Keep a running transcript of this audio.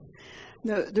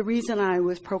the reason I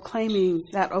was proclaiming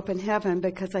that open heaven,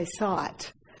 because I saw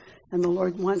it, and the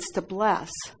Lord wants to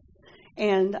bless.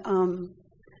 And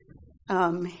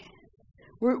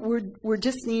we're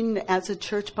just needing, as a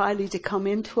church body, to come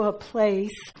into a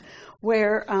place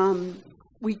where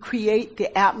we create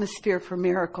the atmosphere for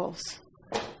miracles.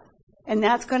 And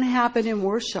that's going to happen in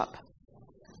worship.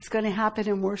 It's going to happen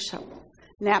in worship.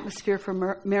 An atmosphere for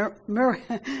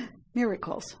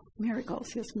miracles.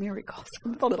 Miracles, yes, miracles.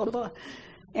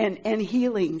 and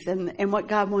healings and what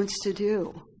God wants to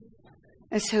do.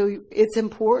 And so it's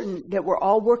important that we're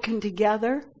all working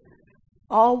together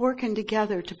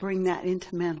to bring that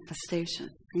into manifestation.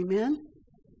 Amen?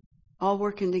 All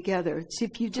working together. See,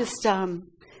 if you just,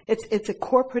 it's a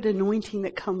corporate anointing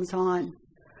that comes on.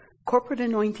 Corporate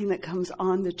anointing that comes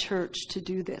on the church to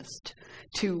do this,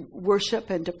 to worship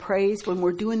and to praise. When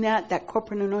we're doing that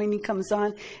corporate anointing comes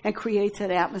on and creates an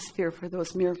atmosphere for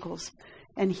those miracles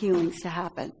and healings to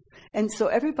happen. And so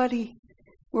everybody,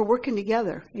 we're working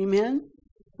together. Amen?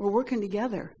 We're working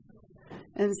together.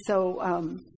 And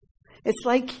so it's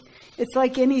like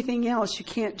anything else. You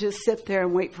can't just sit there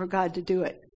and wait for God to do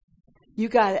it. You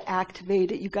got to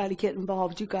activate it. You got to get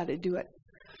involved. You got to do it.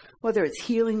 Whether it's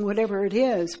healing, whatever it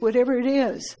is,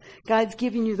 God's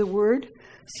giving you the word.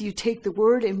 So you take the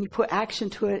word and you put action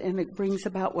to it, and it brings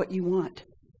about what you want.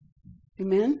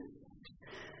 Amen?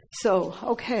 So,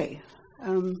 okay.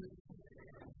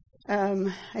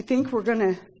 I think we're going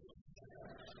to...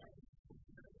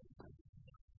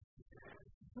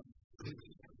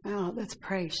 let's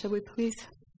pray. Shall we please?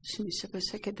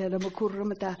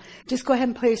 Just go ahead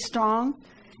and pray strong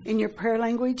in your prayer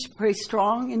language. Pray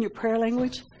strong in your prayer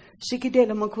language.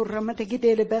 Shikidera makurama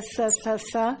tegidera bessa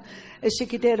sasa.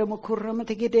 Shikidera makurama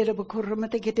tegidera bakurama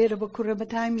tegidera bakurama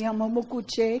time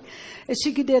yamamukuche.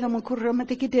 Shikidera makurama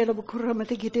tegidera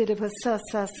bessa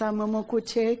sasa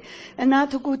mamukuche.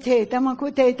 Anatukute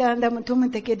tamakute tandamatuma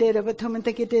tegidera batuma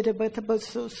tegidera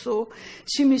batabasu.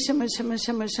 Shimi shama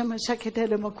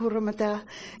shakidera makuramata.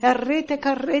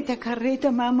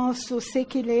 Carreta mama su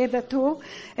sekilera tu.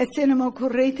 Esenamo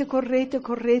correta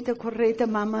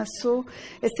mama su.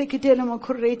 Esekidera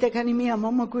correta kanimia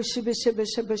mama kushiba.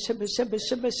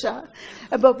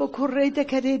 Ababa correta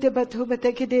careta batuba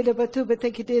tekidera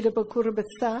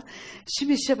bakurabasa.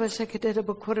 Shibishaba shakidera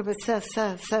bakurabasa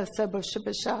sa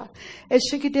bashabasha.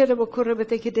 Eshikidera bakuraba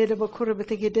tekidera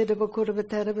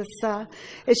bakurabatarabasa.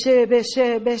 Beshe.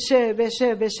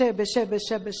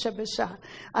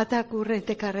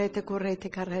 Atakurete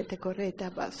careta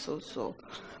basoso.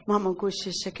 Mama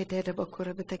gushi shakidera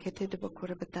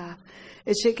bakurabata.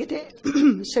 Eshikide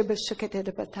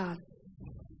shakidera bata.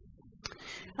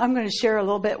 I'm going to share a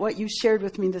little bit what you shared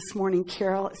with me this morning,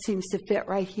 Carol. It seems to fit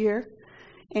right here,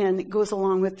 and it goes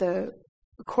along with the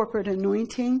corporate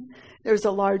anointing. There's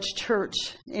a large church,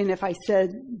 and if I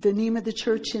said the name of the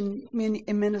church in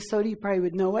Minnesota, you probably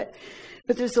would know it.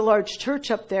 But there's a large church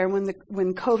up there.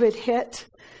 When COVID hit,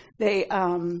 they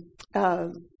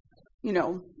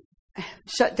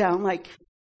shut down.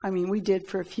 We did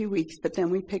for a few weeks, but then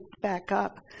we picked back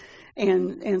up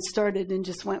and started and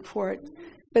just went for it.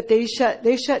 But they shut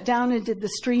down and did the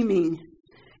streaming.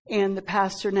 And the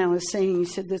pastor now is saying, he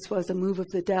said this was a move of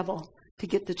the devil to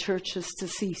get the churches to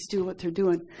cease, do what they're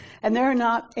doing. And they're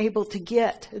not able to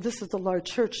get, this is a large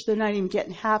church, they're not even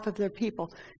getting half of their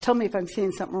people. Tell me if I'm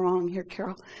saying something wrong here,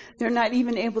 Carol. They're not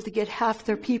even able to get half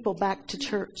their people back to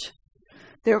church.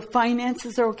 Their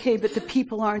finances are okay, but the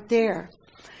people aren't there.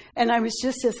 And I was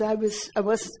just, as I was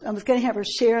going to have her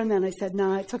share, and then I said,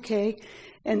 nah, it's okay.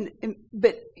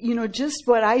 But just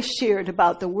what I shared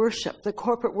about the worship, the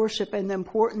corporate worship, and the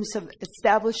importance of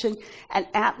establishing an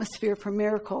atmosphere for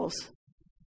miracles.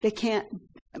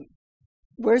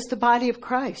 Where's the body of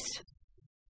Christ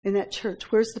in that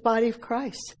church? Where's the body of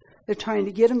Christ? They're trying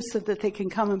to get them so that they can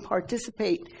come and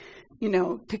participate,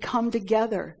 to come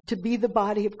together, to be the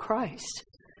body of Christ.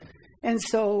 And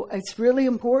so it's really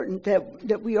important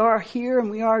that we are here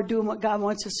and we are doing what God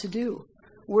wants us to do.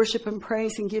 Worship and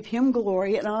praise and give Him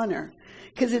glory and honor.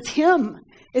 Because it's Him.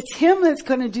 It's Him that's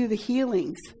going to do the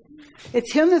healings.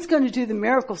 It's Him that's going to do the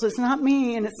miracles. It's not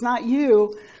me and it's not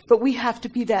you. But we have to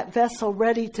be that vessel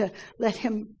ready to let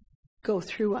Him go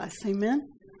through us. Amen?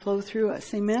 Flow through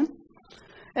us. Amen?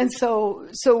 And so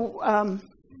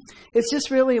it's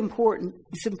just really important.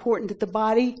 It's important that the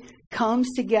body comes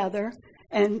together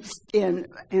and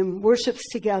worships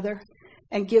together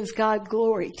and gives God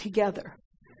glory together.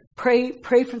 Pray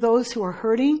for those who are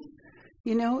hurting,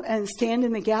 and stand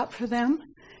in the gap for them,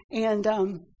 and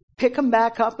pick them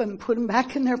back up and put them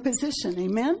back in their position.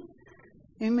 Amen?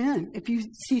 Amen. If you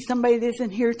see somebody that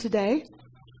isn't here today,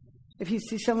 If you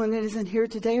see someone that isn't here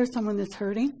today or someone that's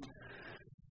hurting,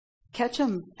 catch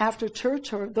them after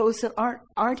church, or those that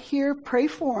aren't here, pray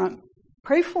for them.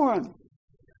 Pray for them.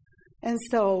 And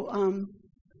so,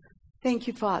 thank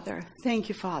you, Father. Thank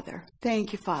you, Father.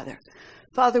 Thank you, Father.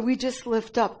 Father, we just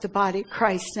lift up the body of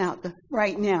Christ now,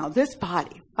 right now, this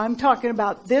body. I'm talking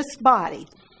about this body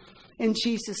in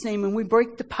Jesus' name. And we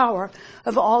break the power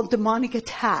of all demonic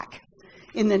attack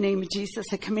in the name of Jesus.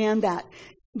 I command that.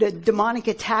 The demonic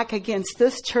attack against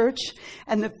this church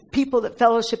and the people that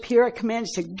fellowship here, I command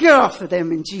you to get off of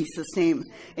them in Jesus' name.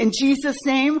 In Jesus'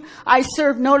 name, I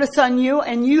serve notice on you,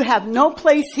 and you have no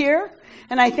place here.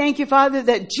 And I thank you, Father,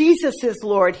 that Jesus is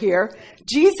Lord here.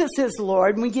 Jesus is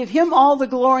Lord, and we give him all the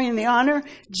glory and the honor.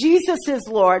 Jesus is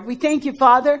Lord. We thank you,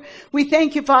 Father. We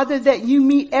thank you, Father, that you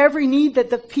meet every need that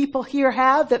the people here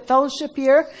have, that fellowship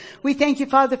here. We thank you,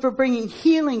 Father, for bringing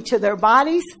healing to their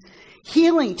bodies.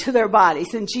 Healing to their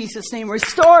bodies in Jesus' name.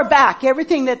 Restore back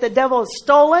everything that the devil has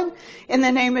stolen in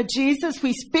the name of Jesus.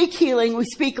 We speak healing. We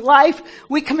speak life.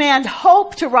 We command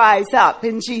hope to rise up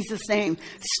in Jesus' name.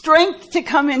 Strength to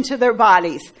come into their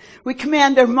bodies. We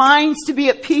command their minds to be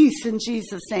at peace in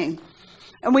Jesus' name.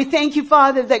 And we thank you,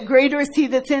 Father, that greater is he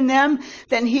that's in them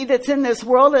than he that's in this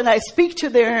world. And I speak to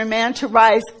their inner man to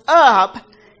rise up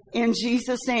in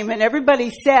Jesus' name. And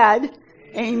everybody said,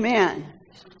 Amen.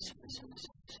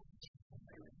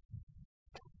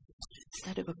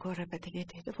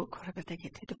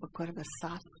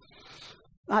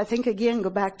 I think again, go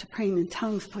back to praying in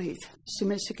tongues, please.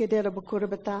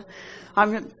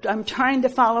 I'm trying to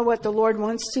follow what the Lord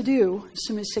wants to do.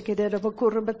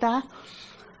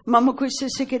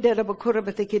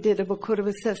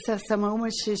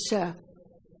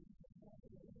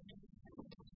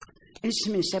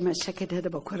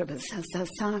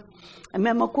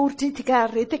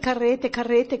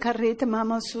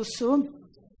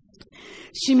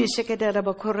 Shimi shekadera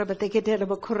bakura bategedera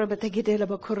bakura bategedera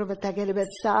bakura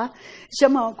batagelebesa.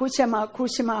 Shama kushama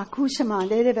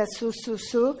lere su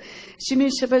Shimi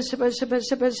shaba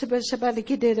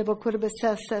legedera bakura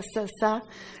basa sa.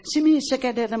 Shimi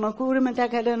shekadera makura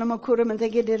matagera makura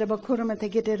matagedera bakura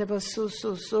matagedera basu.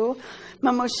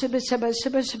 Mamo shaba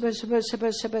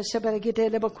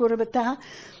legedera bakura bata.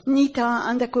 Nita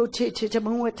andakoche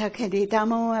chamuata kadita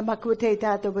mo abakute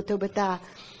tato batobata.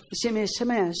 Shema.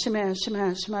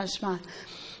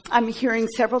 I'm hearing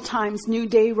several times New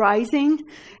Day Rising,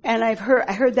 and I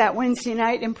heard that Wednesday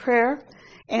night in prayer,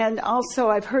 and also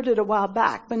I've heard it a while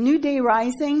back. But New Day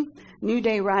Rising,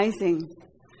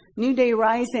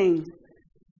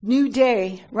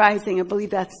 I believe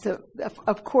that's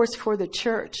of course for the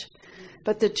church,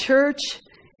 but the church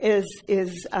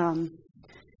is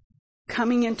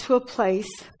coming into a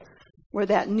place where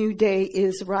that new day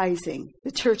is rising.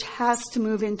 The church has to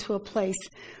move into a place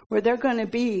where they're going to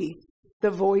be the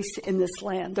voice in this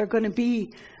land. They're going to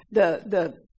be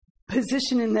the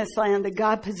position in this land, the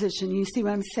God position. You see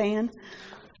what I'm saying?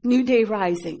 New day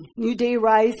rising, new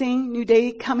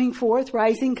day coming forth,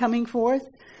 rising coming forth.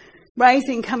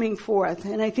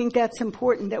 And I think that's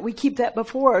important that we keep that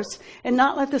before us and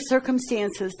not let the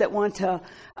circumstances that want to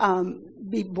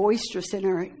be boisterous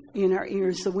in our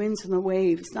ears, the winds and the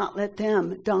waves, not let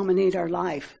them dominate our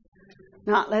life.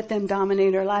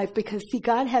 Because, see,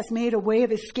 God has made a way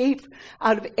of escape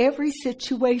out of every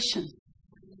situation.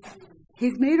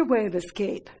 He's made a way of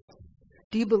escape.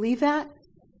 Do you believe that?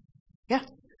 Yeah.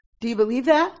 Do you believe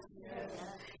that? Yes.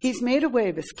 He's made a way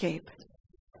of escape.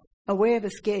 A way of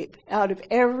escape out of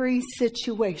every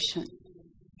situation.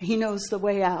 He knows the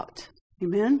way out.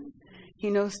 Amen? He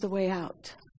knows the way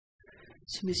out.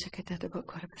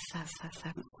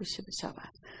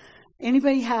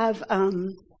 Anybody have,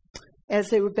 as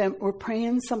they were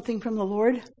praying, something from the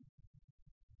Lord?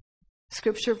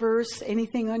 Scripture verse,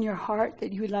 anything on your heart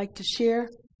that you would like to share?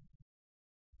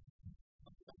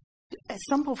 A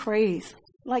simple phrase,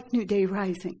 like New Day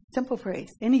Rising. Simple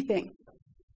phrase, anything.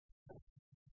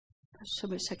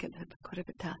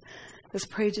 Let's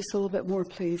pray just a little bit more,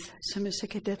 please.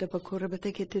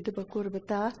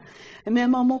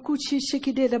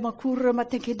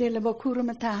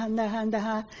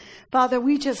 Father,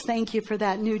 we just thank you for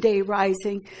that new day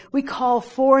rising. We call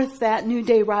forth that new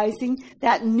day rising,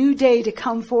 that new day to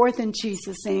come forth in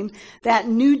Jesus' name, that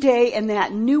new day and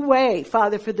that new way,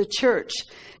 Father, for the church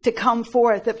to come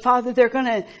forth. That, Father, they're going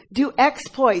to do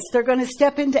exploits. They're going to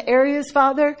step into areas,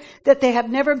 Father, that they have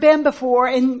never been before,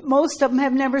 and most of them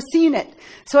have never seen it.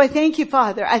 So I thank you,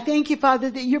 Father. I thank you,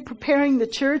 Father, that you're preparing the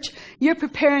church. You're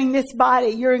preparing this body.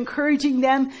 You're encouraging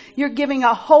them. You're giving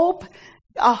a hope,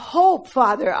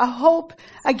 Father, a hope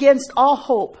against all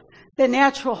hope. the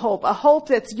natural hope, a hope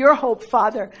that's your hope,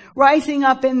 Father, rising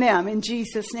up in them in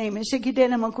Jesus' name. And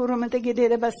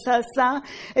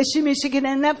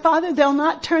that, Father, they'll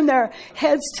not turn their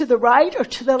heads to the right or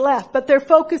to the left, but their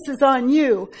focus is on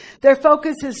you. Their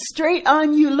focus is straight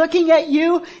on you, looking at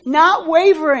you, not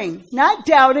wavering, not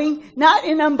doubting, not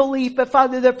in unbelief, but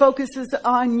Father, their focus is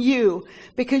on you.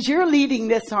 Because you're leading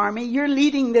this army, you're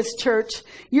leading this church,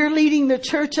 you're leading the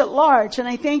church at large. And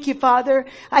I thank you, Father.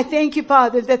 I thank you,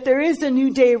 Father, that there is a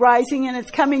new day rising and it's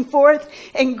coming forth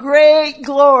in great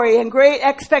glory and great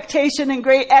expectation and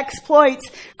great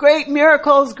exploits, great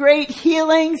miracles, great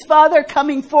healings, Father,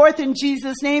 coming forth in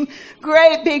Jesus' name.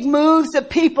 Great big moves of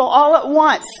people all at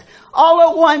once. All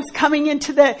at once coming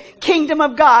into the kingdom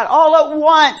of God. All at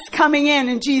once coming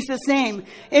in Jesus' name.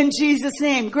 In Jesus'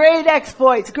 name. Great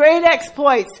exploits. Great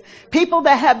exploits. People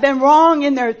that have been wrong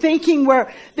in their thinking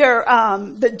where their,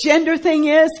 the gender thing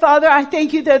is. Father, I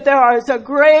thank you that there is a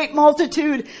great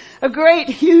multitude, a great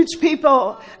huge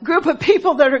group of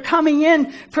people that are coming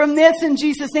in from this in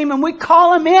Jesus' name. And we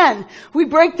call them in. We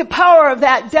break the power of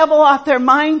that devil off their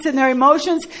minds and their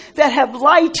emotions that have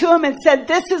lied to them and said,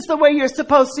 this is the way you're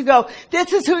supposed to go.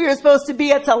 This is who you're supposed to be.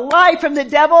 It's a lie from the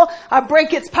devil. I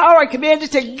break its power. I command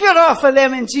it to get off of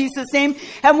them in Jesus' name.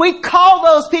 And we call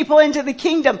those people into the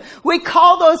kingdom. We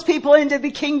call those people into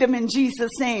the kingdom in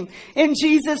Jesus' name. In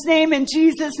Jesus' name, in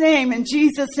Jesus' name, in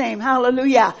Jesus' name.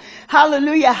 Hallelujah.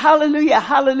 Hallelujah. Hallelujah.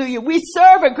 Hallelujah. We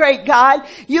serve a great God.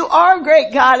 You are a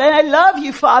great God. And I love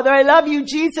you, Father. I love you,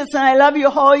 Jesus. And I love you,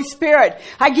 Holy Spirit.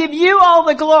 I give you all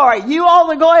the glory. You all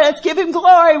the glory. Let's give him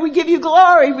glory. We give you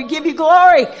glory. We give you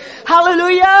glory.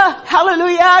 Hallelujah.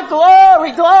 Hallelujah.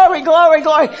 Glory, glory, glory,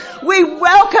 glory. We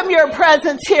welcome your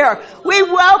presence here. We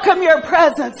welcome your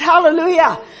presence.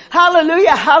 Hallelujah.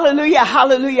 Hallelujah. Hallelujah.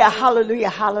 Hallelujah. Hallelujah.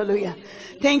 Hallelujah.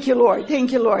 Thank you, Lord.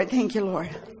 Thank you, Lord. Thank you, Lord.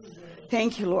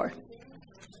 Thank you, Lord.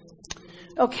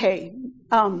 Okay.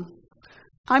 I'm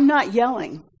not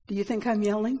yelling. Do you think I'm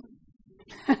yelling?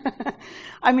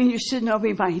 I mean, you should know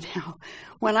me by now.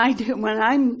 When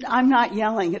I'm not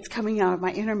yelling, it's coming out of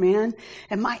my inner man.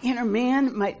 And my inner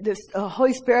man, this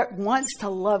Holy Spirit wants to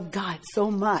love God so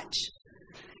much.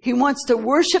 He wants to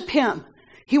worship him.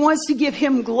 He wants to give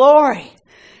him glory.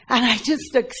 And I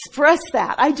just express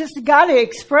that. I just got to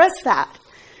express that.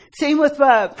 Same with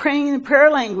praying in the prayer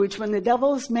language. When the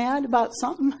devil is mad about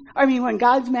something, when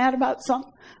God's mad about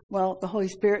something, well, the Holy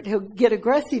Spirit, he'll get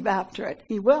aggressive after it.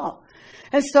 He will.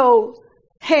 And so,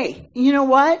 hey, you know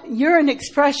what? You're an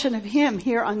expression of him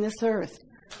here on this earth.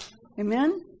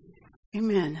 Amen?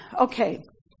 Amen. Okay.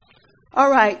 All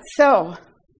right. So,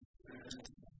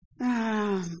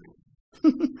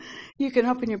 you can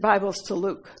open your Bibles to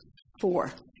Luke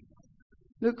 4.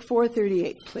 Luke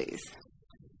 4:38, please.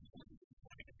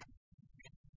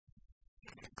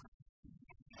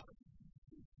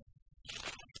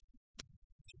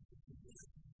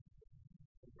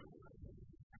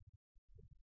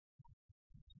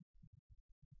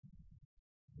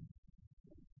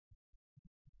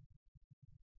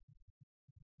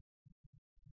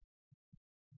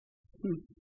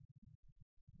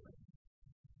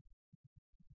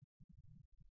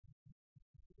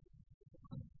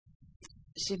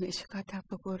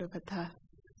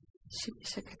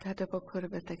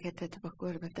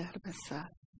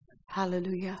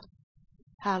 Hallelujah.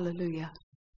 Hallelujah.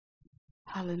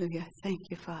 Hallelujah. Thank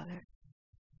you, Father.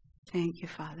 Thank you,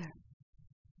 Father.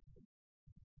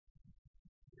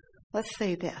 Let's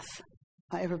say this,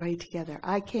 everybody together.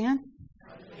 I can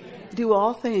do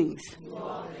all things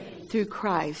through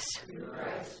Christ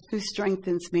who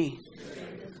strengthens me.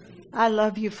 I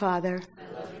love you, Father.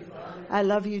 I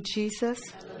love you, Jesus.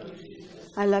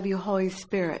 I love you, Holy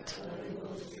Spirit.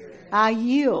 I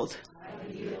yield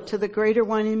to the greater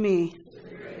one in me.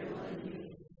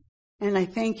 And I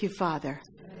thank you, Father,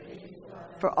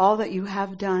 for all that you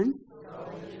have done,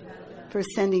 for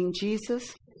sending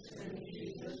Jesus,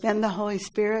 then the Holy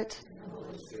Spirit.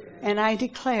 And I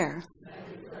declare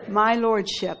my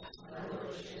lordship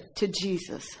to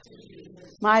Jesus.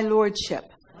 My lordship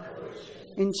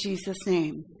in Jesus'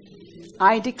 name.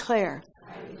 I declare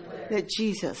that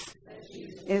Jesus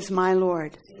is my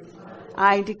Lord.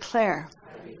 I declare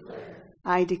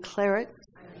it,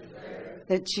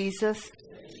 that Jesus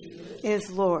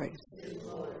is Lord.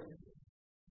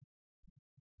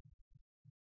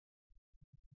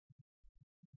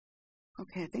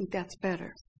 Okay, I think that's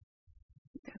better.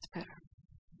 That's better.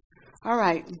 All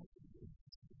right.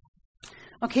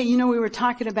 Okay, we were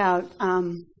talking about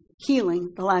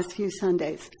healing the last few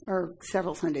Sundays, or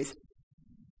several Sundays.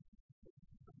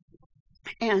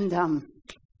 And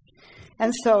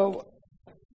so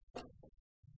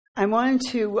I wanted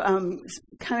to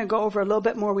kind of go over a little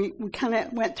bit more. We kind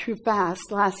of went through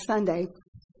fast last Sunday.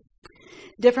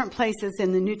 Different places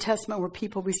in the New Testament where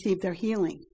people receive their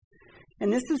healing.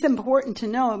 And this is important to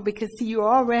know because, see, you're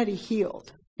already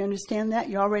healed. You understand that?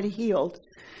 You're already healed.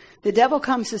 The devil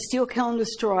comes to steal, kill, and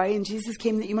destroy, and Jesus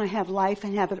came that you might have life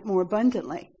and have it more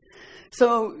abundantly.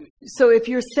 So if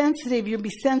you're sensitive, you'll be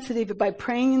sensitive by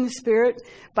praying in the Spirit,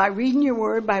 by reading your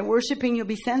word, by worshiping. You'll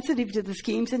be sensitive to the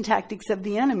schemes and tactics of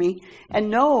the enemy and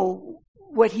know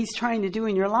what he's trying to do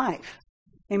in your life.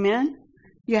 Amen?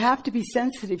 You have to be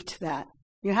sensitive to that.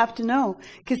 You have to know.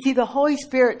 Because, see, the Holy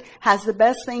Spirit has the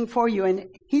best thing for you, and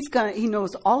he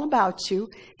knows all about you.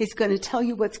 He's going to tell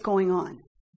you what's going on.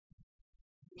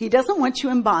 He doesn't want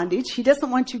you in bondage. He doesn't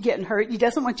want you getting hurt. He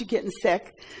doesn't want you getting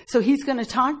sick. So he's going to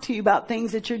talk to you about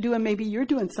things that you're doing. Maybe you're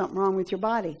doing something wrong with your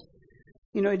body.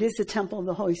 You know, it is the temple of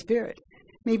the Holy Spirit.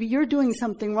 Maybe you're doing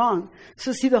something wrong.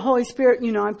 So see, the Holy Spirit,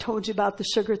 you know, I've told you about the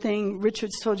sugar thing.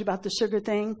 Richard's told you about the sugar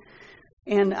thing.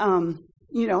 And,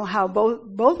 you know, how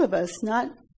both of us,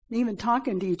 not even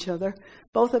talking to each other,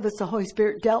 both of us, the Holy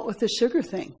Spirit dealt with the sugar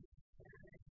thing.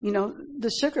 You know,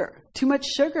 the sugar. Too much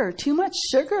sugar. Too much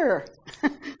sugar.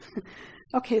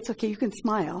 Okay, it's okay. You can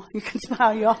smile. You can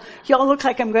smile. Y'all look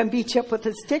like I'm going to beat you up with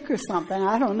a stick or something.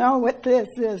 I don't know what this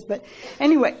is. But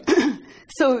anyway,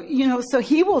 so, you know, so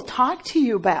he will talk to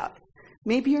you about,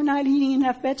 maybe you're not eating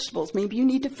enough vegetables. Maybe you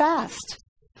need to fast.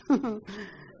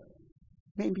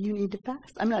 Maybe you need to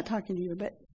fast. I'm not talking to you,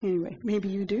 but anyway, maybe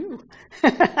you do.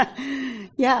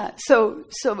 Yeah, so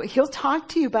he'll talk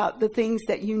to you about the things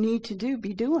that you need to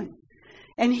be doing.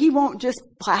 And he won't just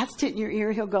blast it in your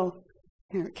ear. He'll go,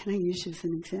 here, can I use you as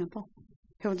an example?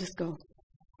 He'll just go,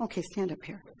 okay, stand up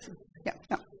here. So, yeah,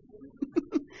 no.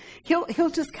 He'll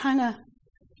just kind of,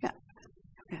 yeah.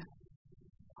 Okay,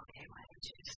 why don't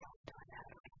you stop doing that?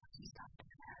 Okay, stop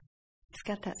doing that. He's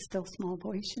got that still small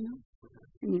voice, you know.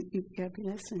 And you have to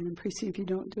listen, and pretty soon if you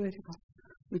don't do it, he'll go,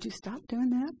 would you stop doing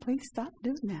that? Please stop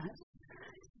doing that.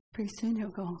 Pretty soon he'll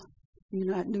go,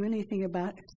 you're not doing anything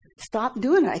about it. Stop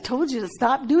doing it. I told you to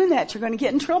stop doing that. You're going to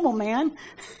get in trouble, man.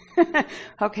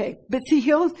 Okay. But see,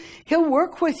 he'll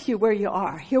work with you where you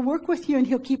are. He'll work with you and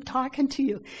he'll keep talking to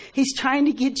you. He's trying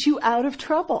to get you out of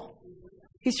trouble.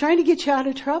 He's trying to get you out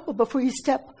of trouble before you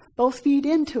step both feet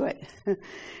into it.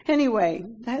 Anyway,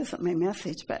 that isn't my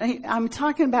message, but I'm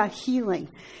talking about healing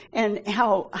and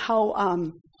how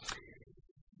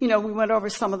you know, we went over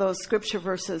some of those scripture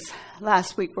verses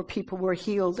last week where people were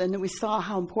healed, and we saw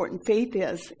how important faith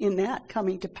is in that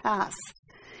coming to pass.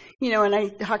 You know, and I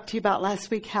talked to you about last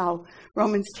week how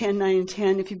Romans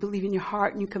 10:9-10, if you believe in your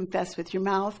heart and you confess with your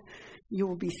mouth, you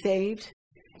will be saved.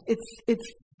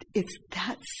 It's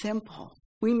that simple.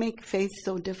 We make faith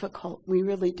so difficult. We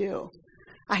really do.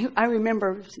 I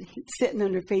remember sitting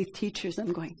under faith teachers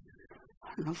and going,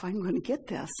 I don't know if I'm going to get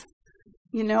this.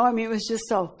 You know, I mean, it was just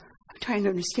so, I'm trying to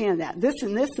understand that. This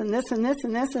and this and this and this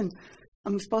and this, and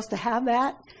I'm supposed to have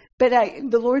that. But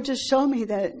the Lord just showed me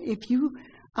that if you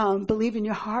believe in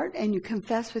your heart and you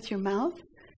confess with your mouth,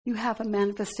 you have a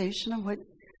manifestation of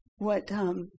what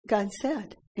God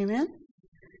said. Amen?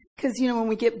 Because, you know, when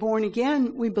we get born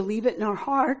again, we believe it in our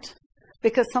heart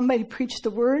because somebody preached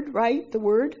the word, right? The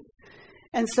word.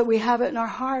 And so we have it in our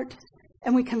heart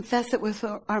and we confess it with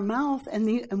our mouth and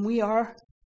we are,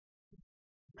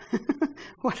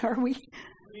 what are we?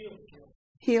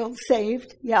 Healed,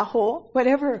 saved, yeah, whole,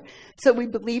 whatever. So we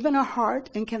believe in our heart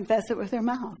and confess it with our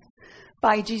mouth.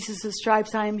 By Jesus'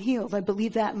 stripes I am healed. I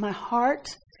believe that in my heart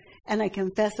and I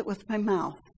confess it with my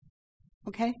mouth.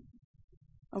 Okay?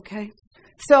 Okay.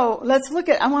 So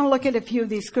I want to look at a few of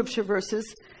these scripture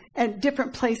verses and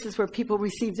different places where people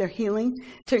receive their healing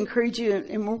to encourage you.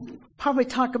 And we'll probably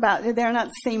talk about, they're not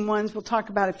the same ones. We'll talk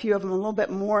about a few of them a little bit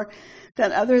more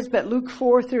than others. But Luke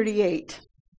 4:38.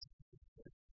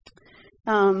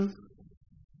 And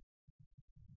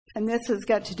this has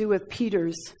got to do with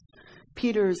Peter's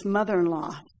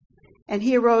mother-in-law. And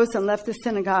he arose and left the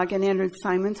synagogue and entered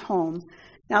Simon's home.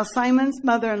 Now Simon's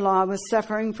mother-in-law was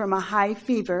suffering from a high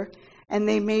fever, and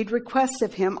they made request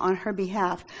of him on her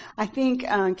behalf. I think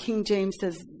King James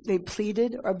says they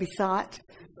pleaded or besought.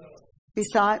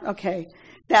 Besought, okay.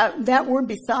 That word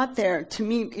besought there, to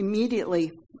me,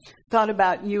 immediately thought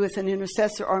about you as an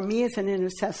intercessor or me as an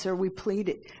intercessor. We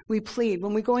plead.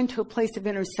 When we go into a place of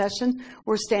intercession,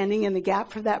 we're standing in the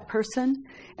gap for that person,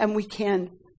 and we can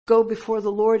go before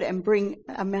the Lord and bring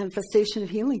a manifestation of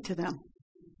healing to them.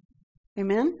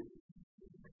 Amen?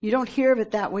 You don't hear of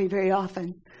it that way very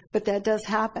often. But that does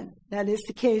happen. That is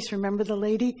the case. Remember the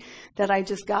lady that I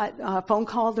just got a phone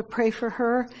call to pray for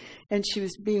her, and she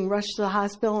was being rushed to the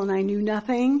hospital, and I knew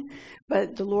nothing.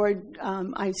 But the Lord,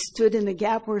 I stood in the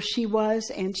gap where she was,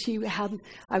 and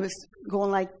I was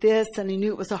going like this, and I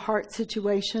knew it was a heart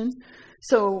situation.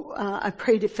 So I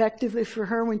prayed effectively for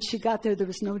her. When she got there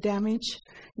was no damage,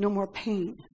 no more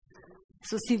pain.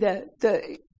 So see,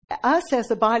 us as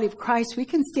the body of Christ, we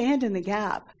can stand in the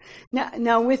gap.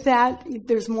 Now with that,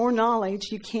 there's more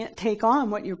knowledge. You can't take on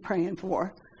what you're praying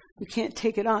for. You can't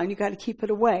take it on. You got to keep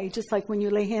it away. Just like when you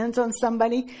lay hands on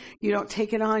somebody, you don't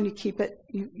take it on. You keep it.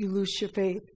 You lose your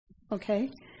faith.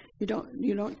 Okay? You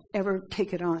don't ever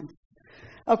take it on.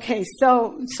 Okay.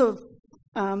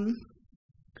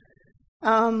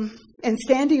 And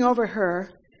standing over her,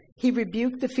 he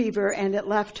rebuked the fever, and it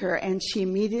left her, and she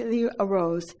immediately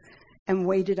arose and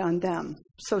waited on them.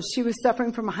 So she was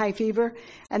suffering from a high fever,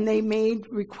 and they made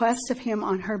requests of him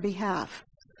on her behalf.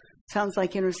 Sounds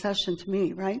like intercession to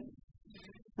me, right?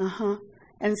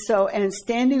 And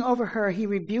standing over her, he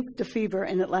rebuked the fever,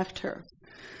 and it left her.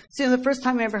 See, the first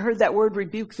time I ever heard that word,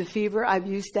 rebuke the fever, I've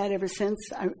used that ever since.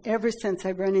 Ever since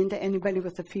I've run into anybody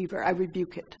with a fever, I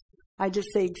rebuke it. I just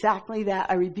say exactly that.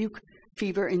 I rebuke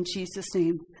fever in Jesus'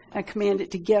 name. I command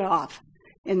it to get off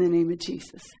in the name of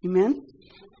Jesus. Amen?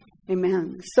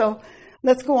 Amen. So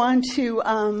let's go on to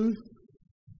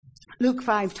Luke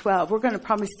 5:12. We're going to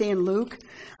probably stay in Luke.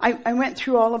 I went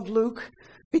through all of Luke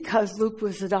because Luke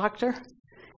was a doctor,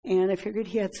 and I figured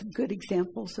he had some good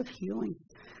examples of healing.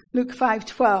 Luke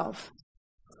 5:12.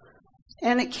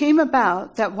 And it came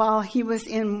about that while he was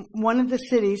in one of the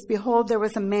cities, behold, there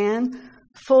was a man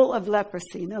full of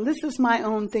leprosy. Now, this is my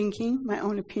own thinking, my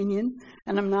own opinion,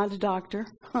 and I'm not a doctor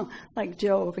like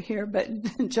Joe over here, but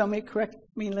Joe may correct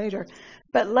me later.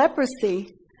 But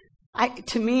leprosy, I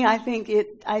think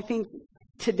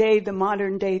today the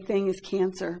modern day thing is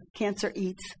cancer. Cancer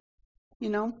eats,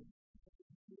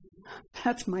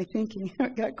 That's my thinking.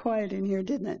 It got quiet in here,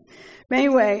 didn't it? But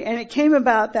anyway, and it came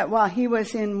about that while he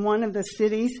was in one of the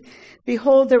cities,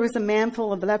 behold, there was a man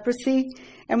full of leprosy.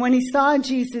 And when he saw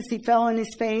Jesus, he fell on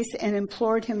his face and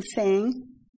implored him, saying,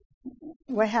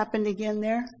 what happened again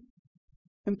there?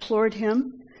 Implored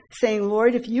him, saying,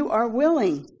 Lord, if you are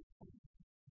willing,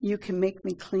 you can make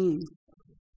me clean.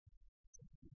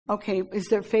 Okay, is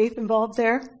there faith involved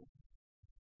there?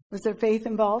 Was there faith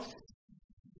involved?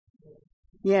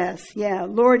 Yes, yeah.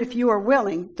 Lord, if you are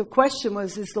willing. The question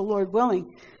was, is the Lord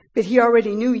willing? But he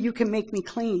already knew you can make me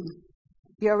clean.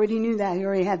 He already knew that. He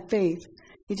already had faith.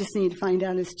 You just need to find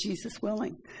out, is Jesus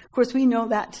willing? Of course, we know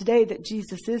that today, that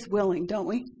Jesus is willing, don't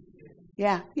we?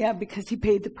 Yeah, because he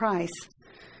paid the price.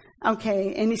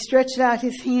 Okay, and he stretched out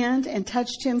his hand and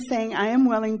touched him, saying, I am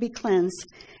willing, be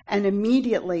cleansed. And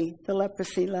immediately the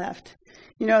leprosy left.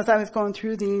 As I was going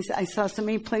through these, I saw so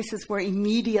many places where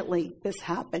immediately this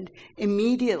happened.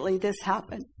 Immediately this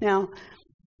happened. Now,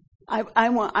 I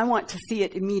want to see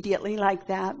it immediately like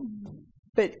that.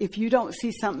 But if you don't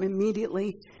see something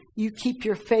immediately, you keep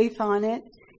your faith on it,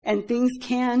 and things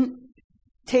can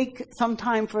take some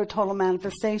time for a total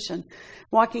manifestation.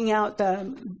 Walking out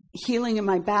the healing in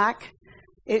my back,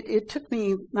 it took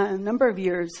me a number of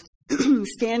years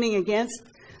standing against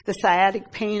the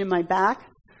sciatic pain in my back.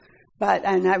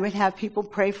 And I would have people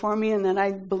pray for me, and then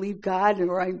I'd believe God,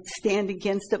 or I'd stand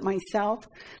against it myself.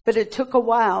 But it took a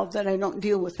while that I don't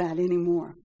deal with that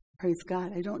anymore. Praise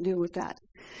God, I don't deal with that.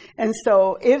 And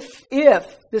so if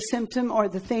the symptom or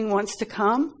the thing wants to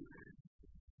come,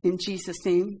 in Jesus'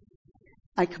 name,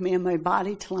 I command my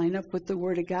body to line up with the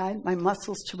Word of God, my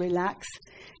muscles to relax.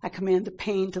 I command the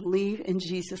pain to leave in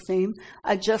Jesus' name.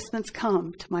 Adjustments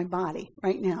come to my body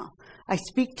right now. I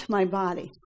speak to my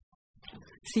body.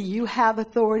 See, you have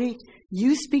authority.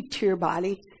 You speak to your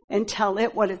body and tell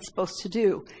it what it's supposed to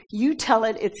do. You tell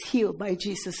it it's healed by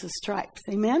Jesus' stripes.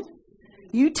 Amen?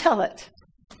 You tell it.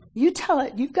 You tell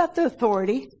it. You've got the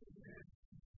authority.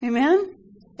 Amen?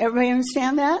 Everybody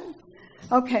understand that?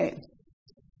 Okay.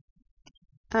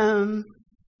 Okay,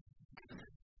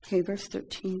 verse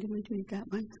 13. Did we do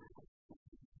that one?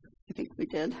 I think we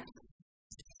did.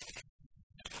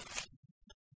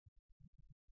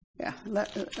 Yeah,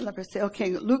 leprosy.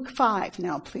 Okay, Luke 5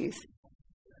 now, please.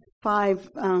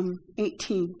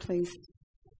 5:18, please.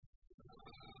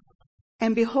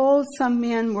 And behold, some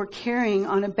men were carrying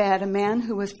on a bed a man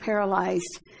who was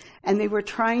paralyzed, and they were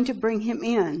trying to bring him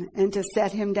in and to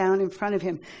set him down in front of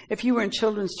him. If you were in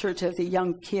children's church as a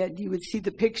young kid, you would see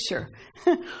the picture.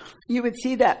 You would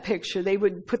see that picture. They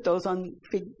would put those on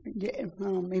big,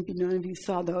 Well, maybe none of you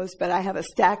saw those, but I have a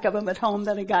stack of them at home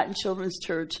that I got in children's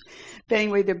church. But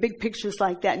anyway, they're big pictures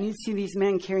like that, and you'd see these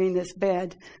men carrying this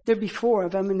bed. There'd be 4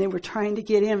 of them, and they were trying to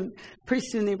get in. Pretty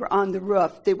soon they were on the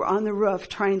roof. They were on the roof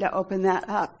trying to open that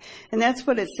up. And that's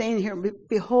what it's saying here.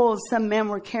 Behold, some men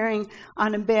were carrying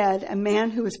on a bed a man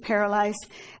who was paralyzed,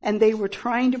 and they were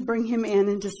trying to bring him in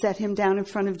and to set him down in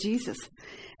front of Jesus.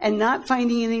 And not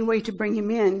finding any way to bring him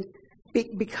in,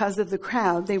 because of the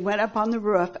crowd, they went up on the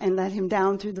roof and let him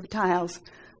down through the tiles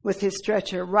with his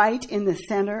stretcher right in the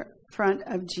center front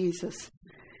of Jesus.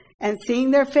 And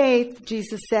seeing their faith,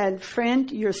 Jesus said,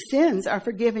 "Friend, your sins are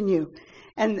forgiven you."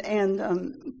 And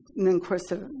then, of course,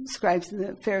 the scribes and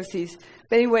the Pharisees.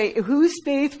 But anyway, whose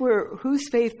faith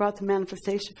brought the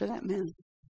manifestation for that man?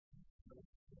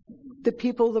 The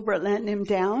people that were letting him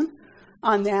down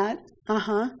on that.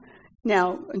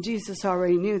 Now, Jesus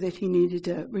already knew that he needed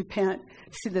to repent.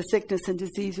 See, the sickness and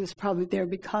disease was probably there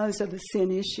because of a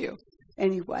sin issue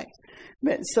anyway.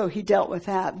 But so he dealt with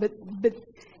that. But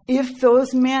if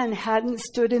those men hadn't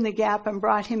stood in the gap and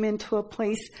brought him into a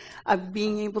place of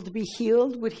being able to be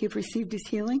healed, would he have received his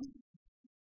healing?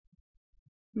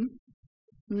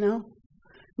 No.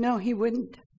 No, he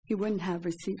wouldn't. He wouldn't have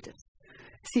received it.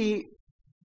 See,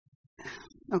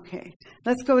 okay,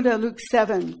 let's go to Luke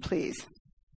 7, please.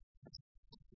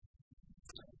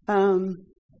 I'm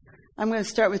going to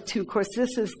start with 2. Of course,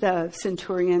 this is the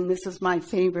centurion. This is my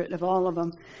favorite of all of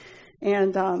them.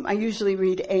 And I usually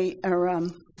read 8, or I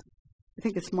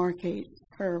think it's Mark 8,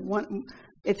 or 1.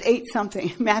 It's 8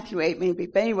 something, Matthew 8 maybe.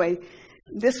 But anyway,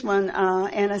 this one,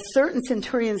 and a certain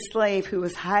centurion slave who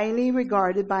was highly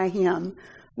regarded by him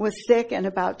was sick and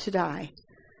about to die.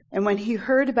 And when he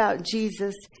heard about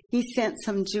Jesus, he sent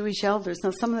some Jewish elders.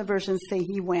 Now, some of the versions say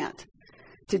he went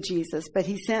to Jesus, but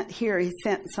he sent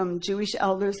some Jewish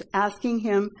elders asking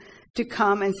him to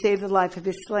come and save the life of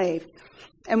his slave.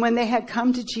 And when they had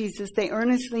come to Jesus, they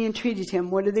earnestly entreated him.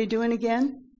 What are they doing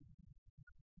again?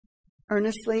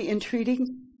 Earnestly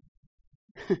entreating?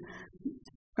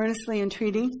 Earnestly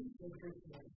entreating?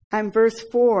 I'm verse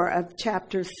 4 of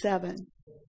chapter 7.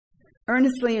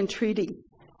 Earnestly entreated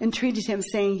him,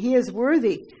 saying, "He is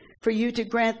worthy for you to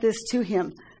grant this to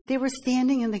him." They were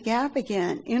standing in the gap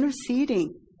again,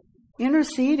 interceding.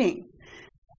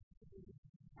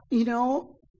 You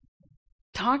know,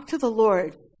 talk to the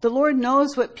Lord. The Lord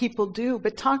knows what people do,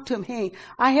 but talk to him. Hey,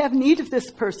 I have need of this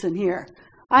person here.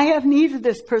 I have need of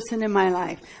this person in my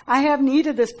life. I have need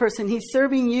of this person. He's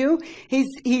serving you.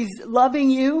 He's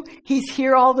loving you. He's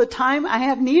here all the time. I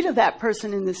have need of that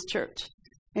person in this church.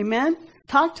 Amen?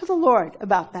 Talk to the Lord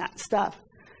about that stuff.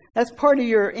 That's part of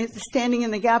your standing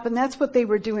in the gap, and that's what they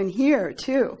were doing here,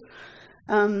 too.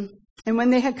 And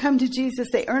when they had come to Jesus,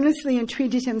 they earnestly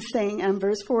entreated him, saying, and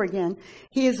verse 4 again,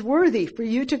 "He is worthy for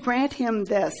you to grant him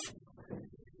this,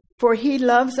 for he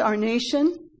loves our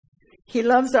nation. He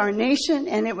loves our nation,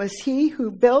 and it was he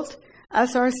who built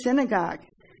us our synagogue."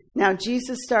 Now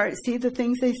Jesus started, see the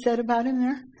things they said about him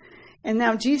there? And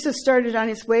now Jesus started on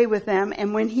his way with them,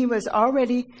 and when he was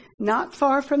already not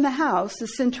far from the house, the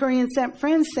centurion sent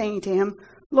friends, saying to him,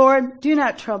 "Lord, do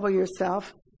not trouble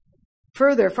yourself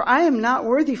further, for I am not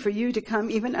worthy for you to come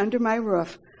even under my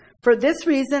roof. For this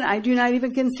reason, I do not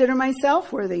even consider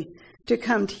myself worthy to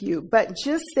come to you, but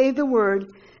just say the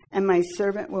word, and my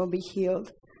servant will be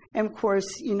healed." And of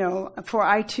course, you know, for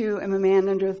I too am a man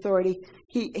under authority.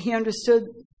 He understood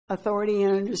authority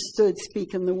and understood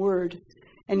speaking the word.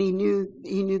 And he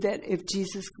knew that if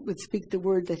Jesus would speak the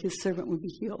word, that his servant would be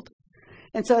healed.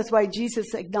 And so that's why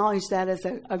Jesus acknowledged that as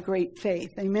a great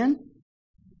faith. Amen?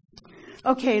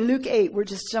 Okay, Luke 8. We're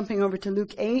just jumping over to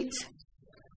Luke 8.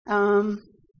 We're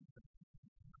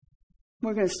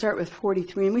going to start with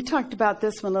 43. And we talked about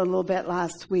this one a little bit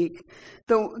last week.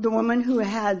 The woman who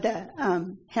had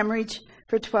the hemorrhage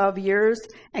for 12 years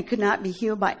and could not be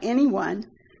healed by anyone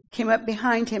came up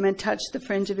behind him and touched the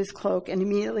fringe of his cloak, and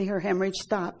immediately her hemorrhage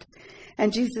stopped.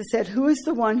 And Jesus said, "Who is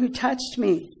the one who touched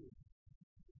me?"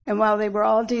 And while they were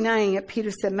all denying it,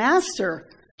 Peter said, "Master,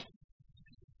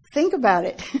 think about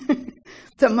it.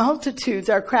 The multitudes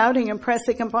are crowding and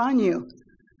pressing upon you."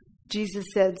 Jesus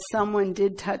said, "Someone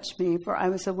did touch me, for I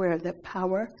was aware that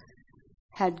power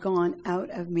had gone out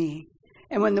of me."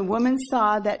 And when the woman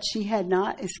saw that she had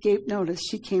not escaped notice,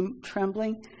 she came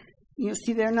trembling. You know,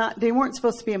 see, they weren't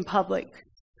supposed to be in public.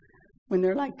 When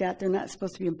they're like that, they're not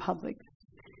supposed to be in public.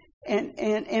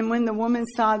 And when the woman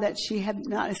saw that she had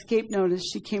not escaped notice,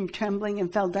 she came trembling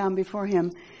and fell down before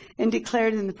him and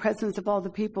declared in the presence of all the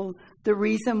people the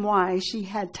reason why she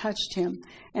had touched him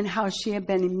and how she had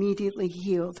been immediately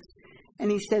healed. And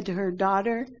he said to her,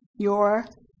 "Daughter, your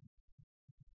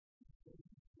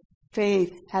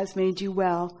faith has made you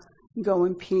well. Go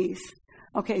in peace.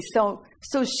 Okay, so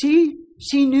she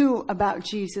knew about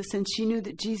Jesus, and she knew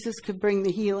that Jesus could bring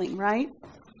the healing, right?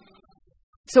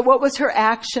 So what was her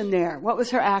action there? What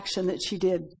was her action that she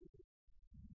did?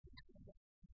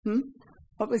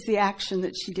 What was the action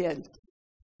that she did?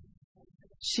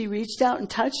 She reached out and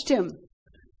touched him.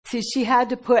 See, she had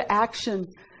to put action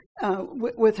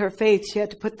with her faith. She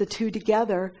had to put the two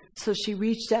together. So she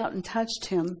reached out and touched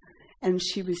him, and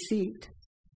she received.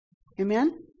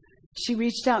 Amen? She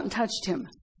reached out and touched him,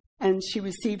 and she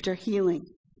received her healing.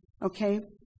 Okay?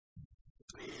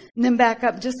 And then back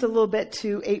up just a little bit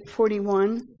to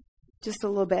 8:41. Just a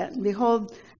little bit. And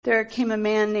behold, there came a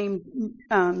man named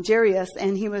Jairus,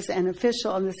 and he was an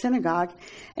official in the synagogue,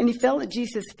 and he fell at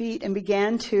Jesus' feet and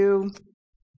began to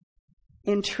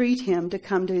entreat him to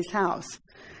come to his house.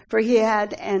 For he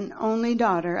had an only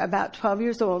daughter, about 12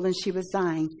 years old, and she was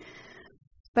dying.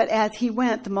 But as he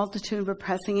went, the multitude were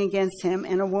pressing against him,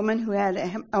 and a woman who had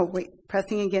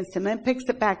pressing against him. And it picks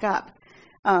it back up.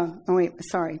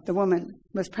 The woman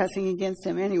was pressing against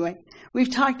him. Anyway,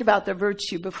 we've talked about the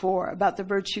virtue before, about the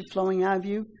virtue flowing out of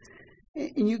you.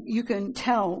 And you can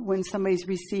tell when somebody's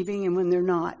receiving and when they're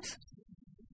not.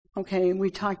 Okay, and we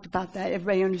talked about that.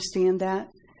 Everybody understand that?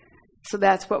 So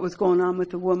that's what was going on with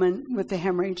the woman with the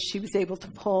hemorrhage. She was able to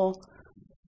pull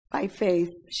by faith.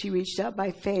 She reached out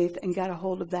by faith and got a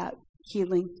hold of that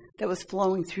healing that was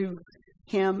flowing through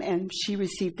him, and she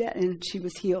received that, and she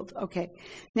was healed. Okay,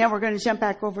 now we're going to jump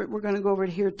back over. We're going to go over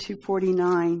here to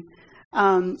 49.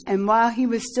 And while he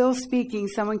was still speaking,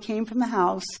 someone came from the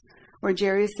house where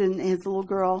Jairus and his little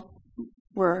girl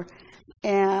were,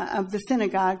 of the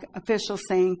synagogue official,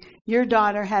 saying, "Your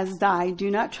daughter has died.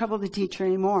 Do not trouble the teacher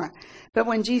anymore." But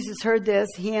when Jesus heard this,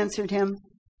 he answered him,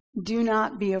 "Do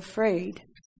not be afraid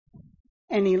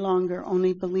any longer,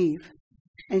 only believe,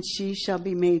 and she shall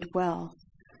be made well."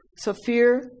 So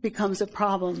fear becomes a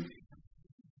problem.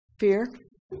 Fear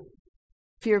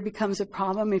becomes a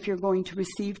problem if you're going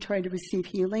to try to receive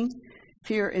healing.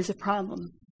 Fear is a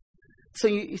problem. So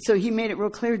he made it real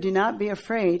clear, do not be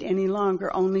afraid any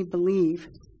longer, only believe,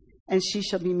 and she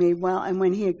shall be made well. And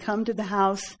when he had come to the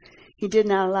house, he did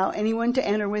not allow anyone to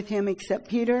enter with him except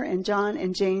Peter and John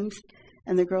and James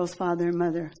and the girl's father and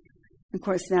mother. Of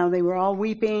course, now they were all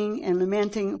weeping and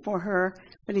lamenting for her,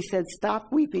 but he said,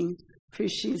 "Stop weeping, for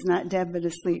she is not dead but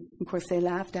asleep." Of course, they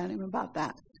laughed at him about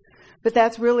that. But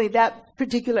that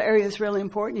particular area is really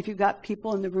important. If you've got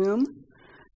people in the room,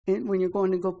 and when you're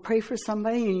going to go pray for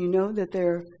somebody and you know that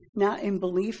they're not in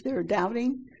belief, they're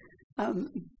doubting,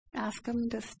 ask them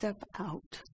to step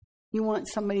out. You want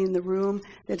somebody in the room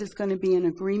that is going to be in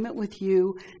agreement with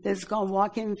you, that's going to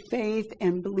walk in faith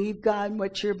and believe God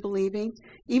what you're believing.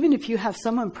 Even if you have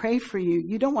someone pray for you,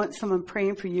 you don't want someone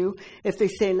praying for you if they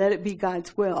say, "Let it be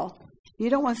God's will." You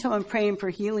don't want someone praying for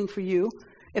healing for you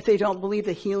if they don't believe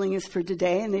the healing is for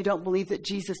today and they don't believe that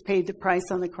Jesus paid the price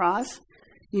on the cross.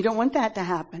 You don't want that to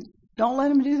happen. Don't let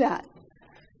them do that.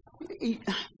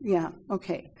 Yeah,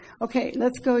 okay. Okay,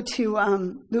 let's go to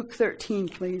Luke 13,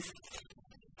 please.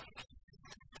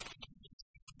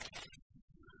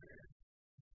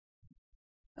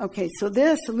 Okay, so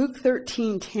Luke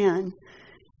 13:10,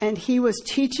 and he was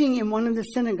teaching in one of the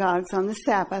synagogues on the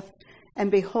Sabbath,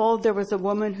 and behold, there was a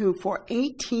woman who for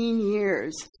 18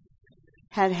 years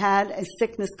had had a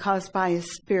sickness caused by a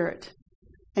spirit,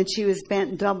 and she was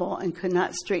bent double and could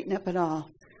not straighten up at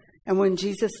all. And when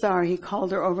Jesus saw her, he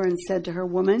called her over and said to her,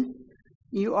 "Woman,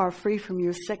 you are free from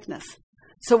your sickness."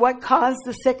 So what caused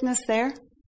the sickness there?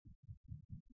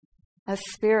 A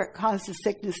spirit caused the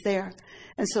sickness there.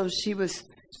 And so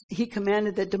he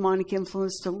commanded the demonic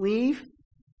influence to leave,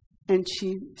 and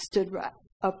she stood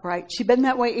upright. She'd been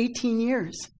that way 18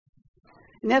 years.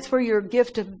 And that's where your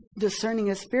gift of discerning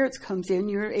of spirits comes in.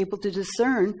 You're able to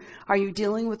discern, are you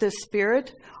dealing with a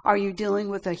spirit? Are you dealing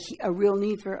with a real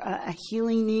need for a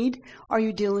healing need? Are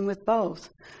you dealing with both?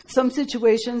 Some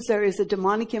situations there is a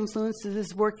demonic influence that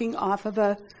is working off of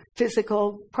a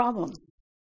physical problem.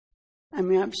 I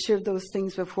mean, I've shared those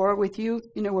things before with you,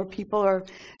 where people are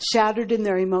shattered in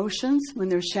their emotions. When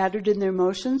they're shattered in their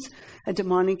emotions, a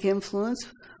demonic influence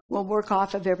will work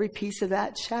off of every piece of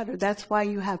that shatter. That's why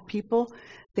you have people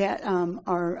that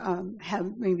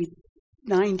have maybe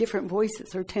 9 different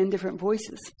voices or 10 different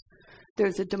voices.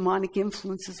 There's a demonic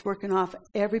influence that's working off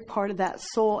every part of that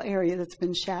soul area that's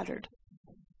been shattered.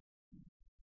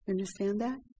 Understand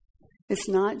that? It's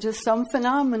not just some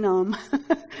phenomenon.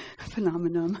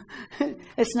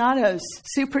 It's not a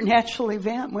supernatural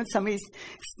event when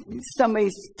somebody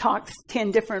talks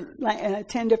 10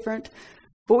 different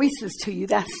voices to you.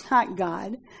 That's not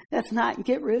God. That's not.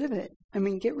 Get rid of it. I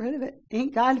mean, get rid of it.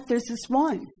 Ain't God if there's this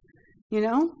one, you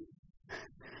know?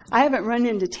 I haven't run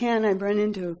into 10. I've run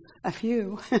into a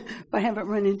few, but I haven't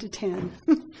run into 10.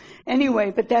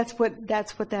 Anyway, but that's what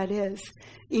that is.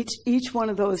 Each one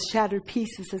of those shattered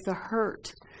pieces is a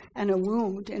hurt and a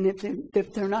wound, and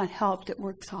if they're not helped, it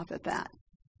works off of that.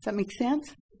 Does that make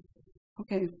sense?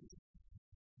 Okay.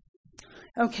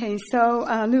 Okay, so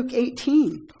Luke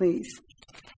 18, please.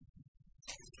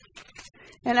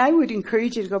 And I would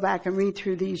encourage you to go back and read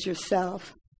through these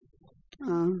yourself.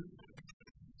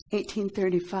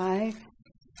 1835.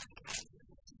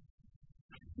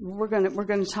 We're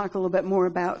going to talk a little bit more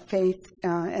about faith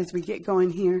as we get going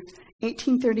here.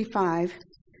 1835.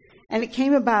 And it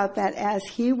came about that as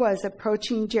he was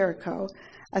approaching Jericho,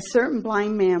 a certain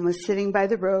blind man was sitting by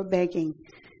the road begging.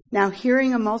 Now,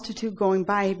 hearing a multitude going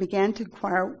by, he began to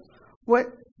inquire what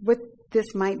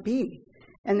this might be.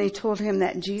 And they told him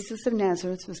that Jesus of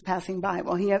Nazareth was passing by.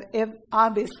 Well, he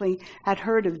obviously had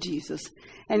heard of Jesus.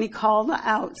 And he called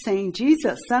out saying,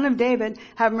 Jesus, Son of David,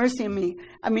 have mercy on me.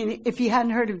 I mean, if he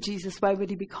hadn't heard of Jesus, why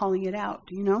would he be calling it out,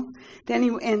 you know?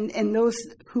 Then and those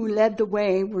who led the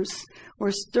way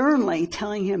were sternly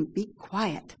telling him, be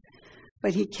quiet.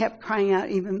 But he kept crying out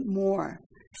even more,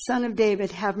 Son of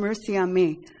David, have mercy on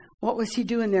me. What was he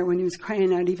doing there when he was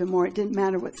crying out even more? It didn't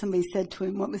matter what somebody said to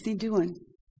him. What was he doing?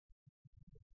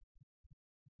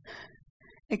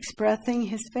 Expressing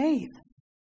his faith.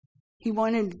 He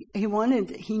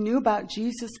knew about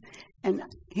Jesus, and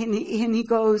he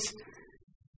goes,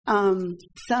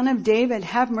 Son of David,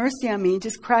 have mercy on me. He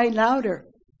just cried louder.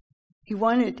 He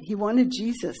wanted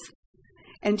Jesus.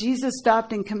 And Jesus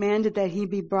stopped and commanded that he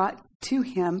be brought to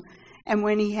him. And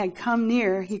when he had come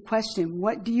near, he questioned,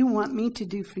 what do you want me to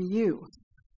do for you?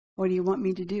 What do you want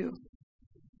me to do?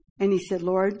 And he said,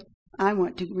 Lord, I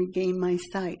want to regain my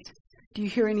sight. Do you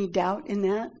hear any doubt in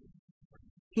that?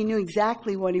 He knew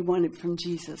exactly what he wanted from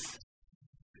Jesus.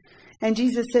 And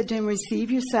Jesus said to him,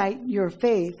 receive your sight, your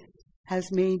faith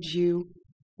has made you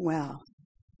well.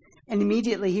 And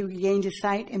immediately he regained his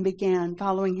sight and began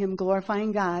following him,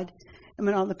 glorifying God. And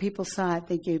when all the people saw it,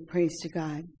 they gave praise to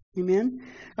God. Amen?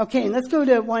 Okay, and let's go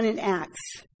to one in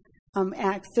Acts.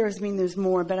 Acts, there's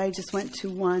more, but I just went to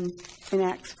one in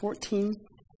Acts 14.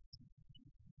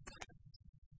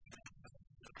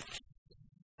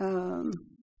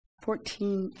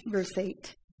 14, verse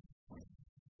 8.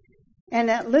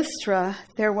 And at Lystra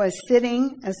there was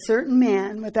sitting a certain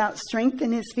man without strength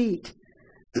in his feet,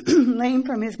 lame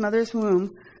from his mother's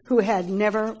womb, who had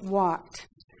never walked.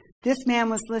 This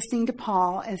man was listening to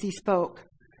Paul as he spoke,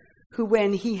 who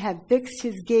when he had fixed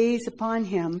his gaze upon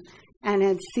him and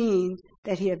had seen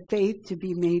that he had faith to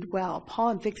be made well.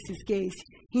 Paul had fixed his gaze.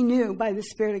 He knew by the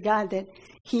Spirit of God that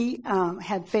he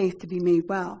had faith to be made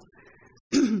well.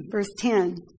 Verse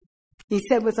 10, he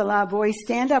said with a loud voice,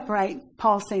 stand upright.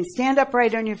 Paul saying, stand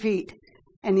upright on your feet.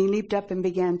 And he leaped up and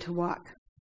began to walk.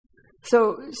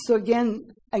 So again,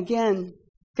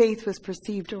 faith was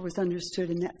perceived or was understood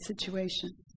in that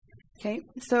situation. Okay,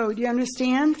 so do you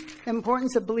understand the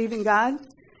importance of believing God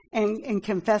and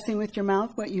confessing with your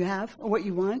mouth what you have or what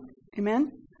you want?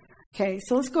 Amen? Okay,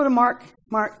 so let's go to Mark,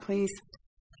 please,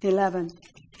 11.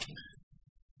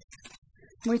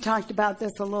 We talked about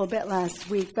this a little bit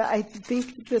last week, but I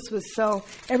think this was so,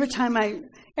 every time I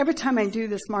do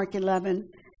this Mark 11,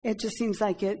 it just seems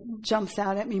like it jumps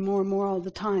out at me more and more all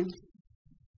the time.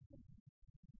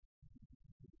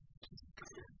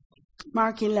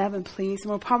 Mark 11, please.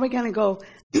 And we're probably going to go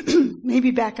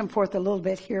maybe back and forth a little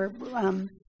bit here. But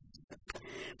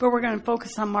we're going to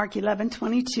focus on Mark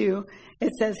 11:22.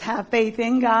 It says, have faith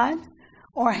in God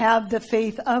or have the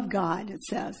faith of God. It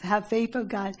says, have faith of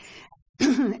God.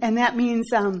 And that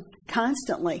means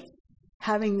constantly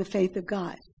having the faith of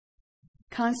God.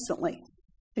 Constantly.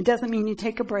 It doesn't mean you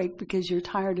take a break because you're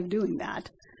tired of doing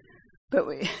that. But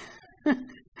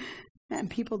and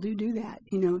people do that.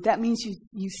 You know, that means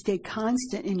you stay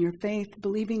constant in your faith,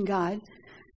 believing God.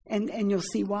 And you'll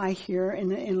see why here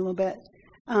in a little bit.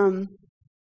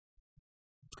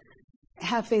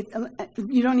 Have faith.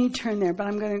 You don't need to turn there, but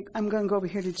I'm going to go over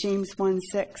here to James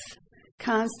 1:6.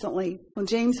 Constantly. Well,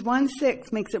 James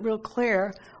 1:6 makes it real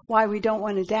clear why we don't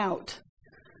want to doubt.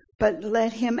 But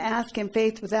let him ask in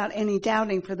faith without any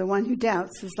doubting, for the one who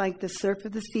doubts is like the surf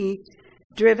of the sea,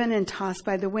 driven and tossed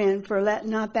by the wind. For let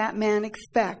not that man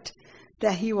expect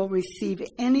that he will receive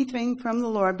anything from the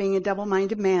Lord, being a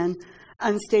double-minded man,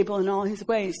 unstable in all his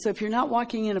ways. So if you're not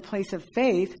walking in a place of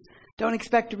faith, don't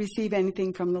expect to receive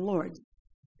anything from the Lord,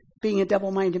 being a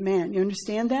double-minded man. You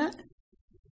understand that?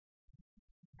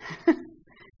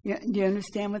 Do you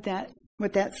understand what that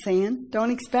what that's saying?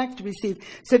 Don't expect to receive.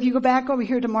 So if you go back over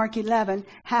here to Mark 11,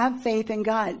 have faith in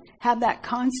God. Have that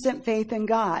constant faith in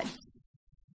God.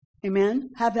 Amen?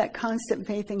 Have that constant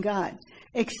faith in God.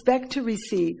 Expect to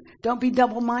receive. Don't be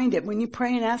double-minded. When you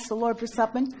pray and ask the Lord for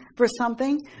something,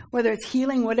 whether it's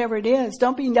healing, whatever it is,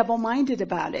 don't be double-minded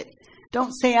about it.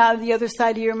 Don't say out of the other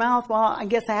side of your mouth, well, I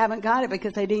guess I haven't got it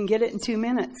because I didn't get it in 2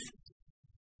 minutes.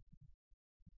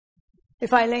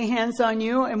 If I lay hands on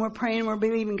you and we're praying and we're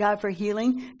believing God for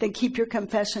healing, then keep your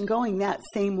confession going that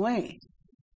same way.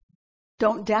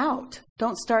 Don't doubt.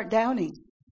 Don't start doubting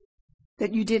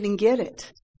that you didn't get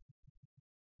it.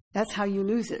 That's how you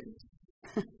lose it.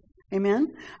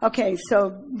 Amen? Okay,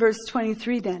 so verse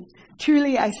 23 then.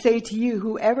 Truly I say to you,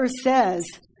 whoever says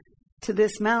to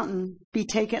this mountain, be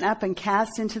taken up and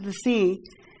cast into the sea,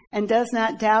 and does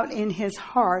not doubt in his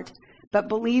heart, but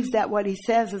believes that what he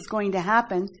says is going to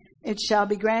happen, it shall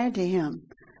be granted to him.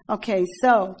 Okay,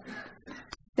 so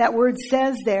that word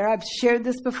says there, I've shared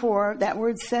this before, that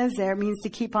word says there means to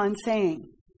keep on saying.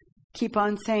 Keep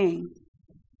on saying.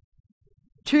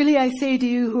 Truly I say to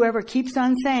you, whoever keeps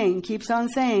on saying,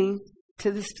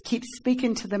 to this, keeps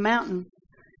speaking to the mountain,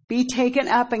 be taken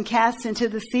up and cast into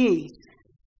the sea,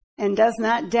 and does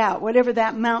not doubt, whatever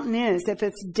that mountain is. If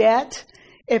it's debt,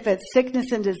 if it's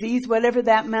sickness and disease, whatever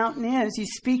that mountain is, you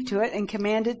speak to it and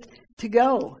command it to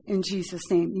go in Jesus'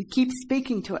 name. You keep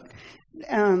speaking to it.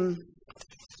 I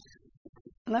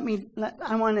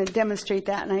want to demonstrate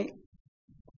that, and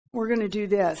we're going to do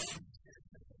this.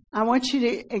 I want you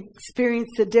to experience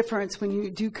the difference when you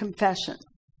do confession.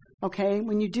 Okay?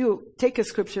 When you do, take a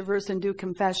scripture verse and do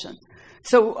confession.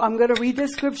 So I'm going to read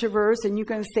this scripture verse, and you're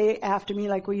going to say it after me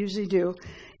like we usually do.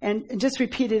 And just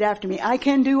repeat it after me. I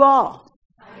can do all.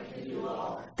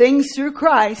 Things through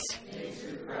Christ,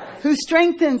 who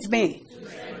strengthens me.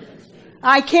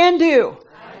 I can do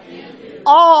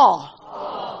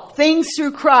all things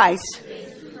through Christ,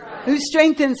 who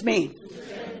strengthens me.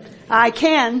 I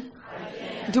can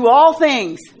do all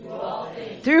things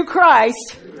through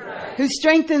Christ, who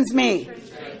strengthens me.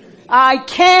 I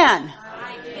can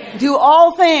do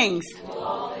all things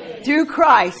through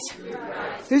Christ,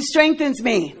 who strengthens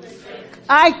me.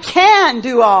 I can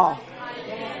do all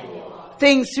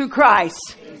things through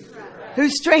Christ, who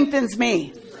strengthens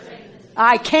me.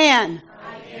 I can,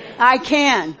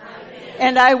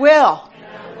 and I will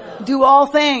do all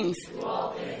things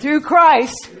through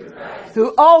Christ,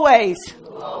 who always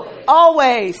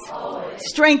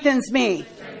strengthens me.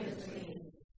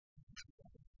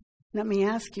 Let me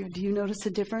ask you, do you notice a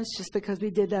difference just because we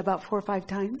did that about 4 or 5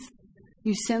 times?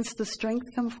 You sense the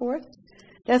strength come forth?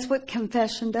 That's what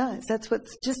confession does. That's what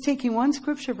just taking one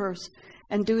scripture verse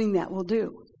and doing that will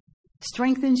do.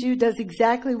 Strengthens you, does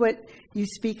exactly what you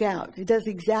speak out. It does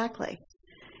exactly.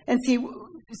 And see,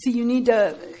 you need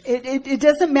to, it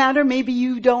doesn't matter, maybe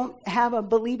you don't have a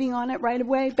believing on it right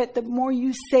away, but the more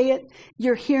you say it,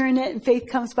 you're hearing it, and faith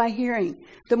comes by hearing.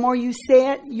 The more you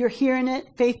say it, you're hearing it,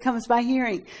 faith comes by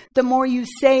hearing. The more you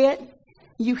say it,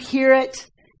 you hear it,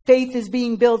 faith is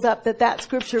being built up that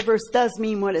scripture verse does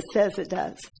mean what it says it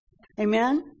does.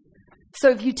 Amen? So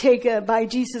if you take by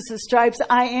Jesus' stripes,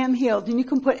 I am healed, and you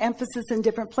can put emphasis in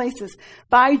different places.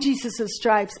 By Jesus'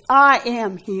 stripes, I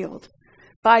am healed.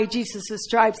 By Jesus'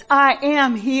 stripes, I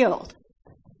am healed.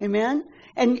 Amen?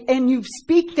 And you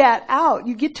speak that out.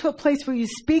 You get to a place where you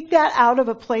speak that out of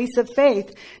a place of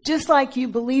faith. Just like you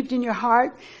believed in your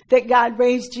heart that God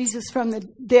raised Jesus from the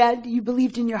dead. You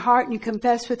believed in your heart and you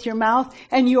confessed with your mouth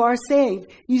and you are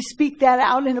saved. You speak that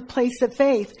out in a place of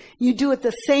faith. You do it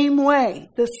the same way.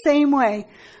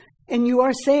 And you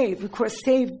are saved. Of course,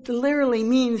 saved literally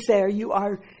means there you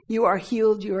are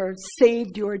healed, you are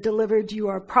saved, you are delivered, you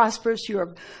are prosperous, you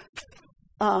are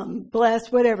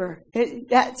blessed, whatever.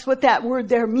 That's what that word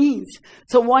there means.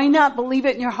 So why not believe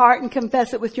it in your heart and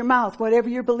confess it with your mouth, whatever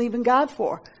you're believing God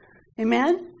for.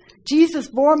 Amen? Jesus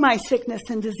bore my sickness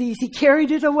and disease. He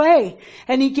carried it away,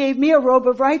 and he gave me a robe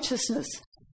of righteousness.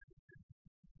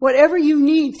 Whatever you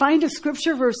need, find a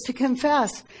scripture verse to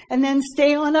confess, and then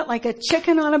stay on it like a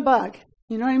chicken on a bug.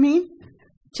 You know what I mean?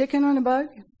 Chicken on a bug?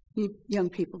 You young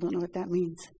people don't know what that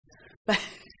means. But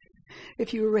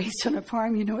if you were raised on a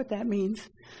farm, you know what that means.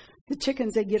 The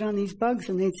chickens, they'd get on these bugs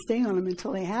and they'd stay on them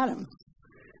until they had them.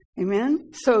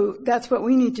 Amen? So that's what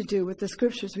we need to do with the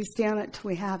scriptures. We stay on it until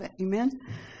we have it. Amen?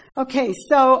 Okay,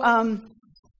 so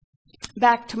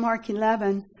back to Mark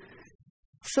 11.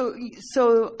 So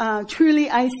truly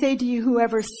I say to you,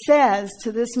 whoever says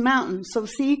to this mountain. So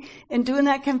see, in doing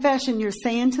that confession, you're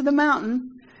saying to the mountain,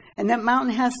 and that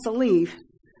mountain has to leave.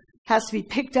 Has to be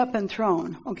picked up and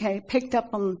thrown. Okay? Picked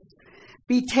up and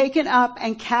be taken up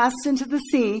and cast into the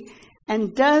sea,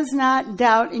 and does not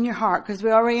doubt in your heart, because we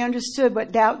already understood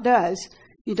what doubt does.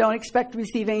 You don't expect to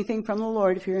receive anything from the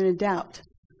Lord if you're in a doubt.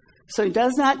 So he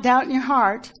does not doubt in your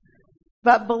heart,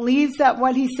 but believes that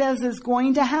what he says is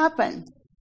going to happen.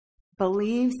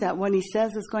 Believes that what he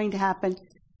says is going to happen,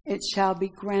 it shall be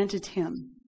granted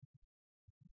him.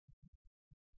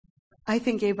 I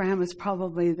think Abraham is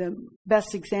probably the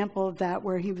best example of that,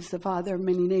 where he was the father of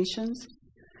many nations,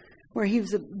 where he was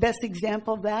the best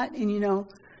example of that. And,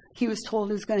 he was told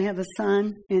he was going to have a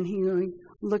son, and he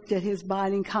looked at his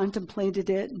body and contemplated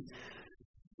it.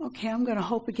 Okay, I'm going to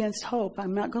hope against hope.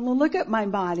 I'm not going to look at my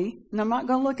body, and I'm not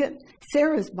going to look at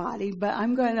Sarah's body, but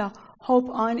I'm going to hope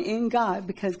on in God,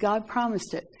 because God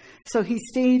promised it. So he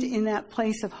stayed in that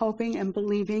place of hoping and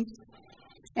believing,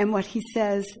 and what he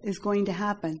says is going to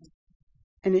happen.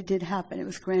 And it did happen. It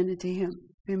was granted to him.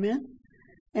 Amen?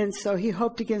 And so he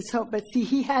hoped against hope. But see,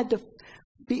 he had to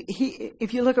be,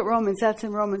 if you look at Romans, that's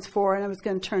in Romans 4, and I was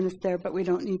going to turn us there, but we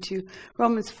don't need to.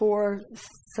 Romans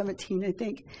 4:17, I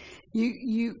think.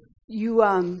 He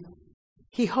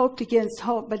hoped against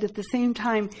hope, but at the same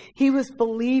time, he was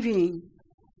believing.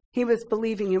 He was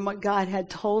believing in what God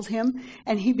had told him,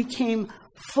 and he became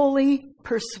fully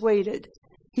persuaded.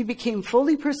 He became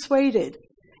fully persuaded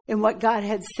in what God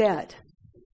had said.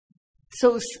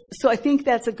 So I think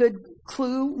that's a good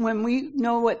clue when we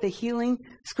know what the healing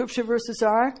scripture verses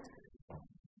are.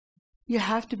 You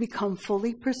have to become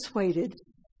fully persuaded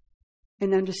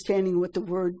in understanding what the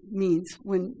word means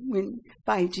when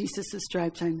by Jesus'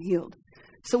 stripes I'm healed.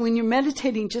 So when you're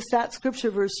meditating just that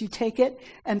scripture verse, you take it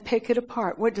and pick it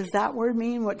apart. What does that word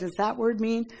mean? What does that word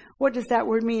mean? What does that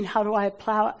word mean? How do I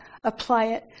apply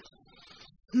it?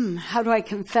 How do I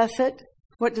confess it?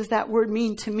 What does that word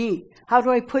mean to me? How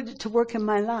do I put it to work in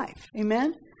my life?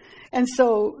 Amen? And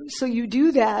so you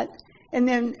do that, and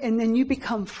then you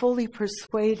become fully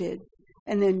persuaded.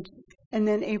 And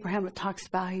then Abraham talks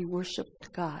about how he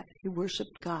worshiped God. He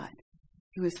worshiped God.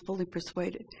 He was fully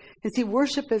persuaded. And see,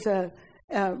 worship is an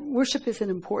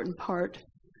important part,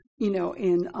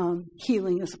 in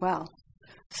healing as well.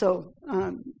 So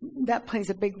that plays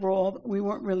a big role. We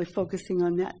weren't really focusing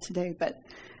on that today, but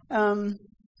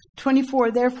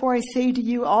 24, therefore I say to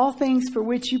you, all things for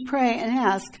which you pray and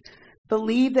ask,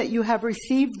 believe that you have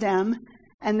received them,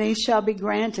 and they shall be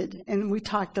granted. And we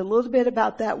talked a little bit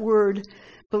about that word,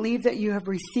 believe that you have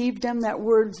received them. That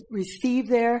word receive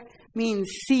there means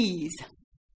seize.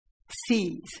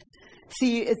 Seize.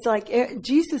 See, it's like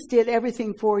Jesus did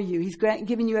everything for you. He's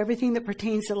given you everything that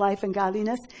pertains to life and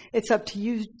godliness. It's up to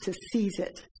you to seize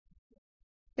it.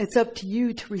 It's up to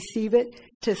you to receive it,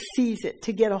 to seize it,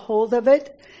 to get a hold of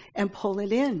it and pull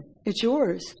it in. It's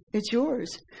yours. It's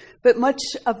yours. But much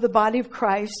of the body of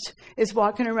Christ is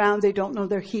walking around. They don't know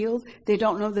they're healed. They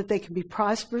don't know that they can be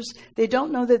prosperous. They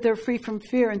don't know that they're free from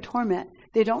fear and torment.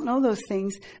 They don't know those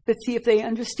things. But see, if they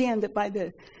understand that by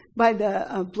the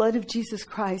blood of Jesus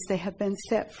Christ, they have been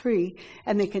set free,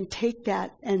 and they can take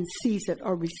that and seize it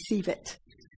or receive it.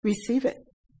 Receive it.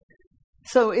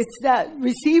 So it's that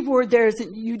receive word there is,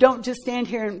 you don't just stand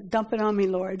here and dump it on me,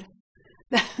 Lord.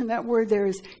 That word there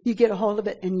is, you get a hold of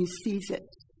it and you seize it.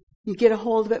 You get a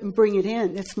hold of it and bring it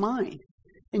in. It's mine.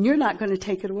 And you're not going to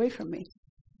take it away from me.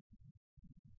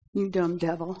 You dumb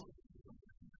devil.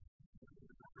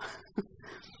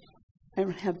 I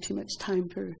don't have too much time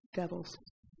for devils.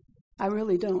 I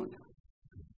really don't.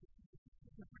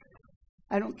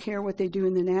 I don't care what they do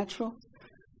in the natural.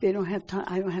 They don't have time.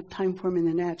 I don't have time for them in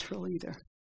the natural either.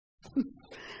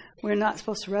 We're not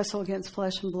supposed to wrestle against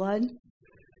flesh and blood.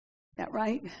 Is that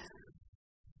right?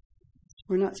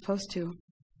 We're not supposed to.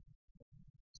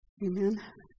 Amen.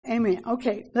 Amen.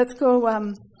 Okay, let's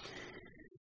go.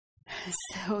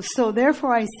 So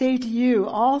therefore I say to you,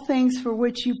 all things for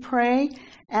which you pray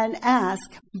and ask,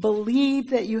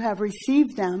 believe that you have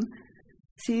received them.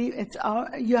 See,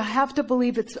 you have to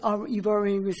believe you've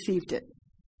already received it.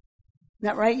 Is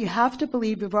that right? You have to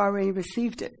believe you've already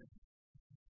received it.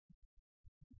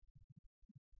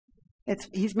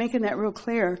 He's making that real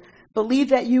clear. Believe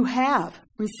that you have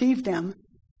received them,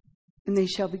 and they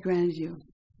shall be granted you.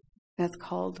 That's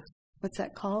called, what's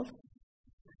that called?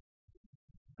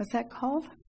 What's that called?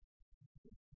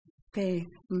 Faith.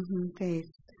 Faith.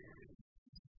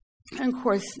 And of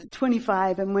course,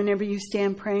 25, and whenever you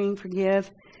stand praying,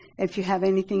 forgive if you have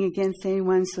anything against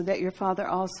anyone, so that your Father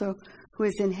also, who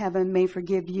is in heaven, may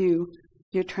forgive you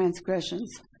your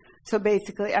transgressions. So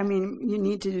basically, you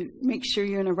need to make sure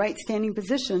you're in a right standing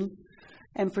position,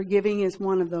 and forgiving is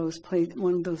one of those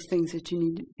things that you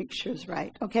need to make sure is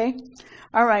right. Okay?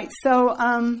 All right. So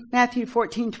Matthew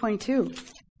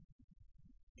 14:22.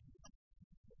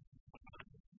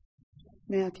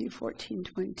 Matthew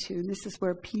 14:22. This is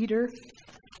where Peter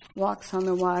walks on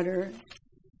the water.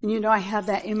 And I have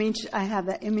that image. I have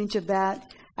that image of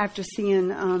that after seeing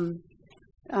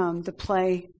the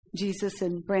play Jesus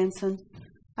and Branson.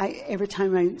 Every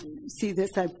time I see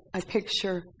this, I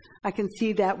picture. I can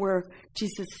see that where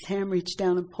Jesus' hand reached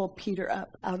down and pulled Peter up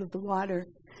out of the water.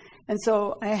 And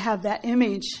so I have that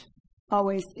image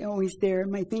always there in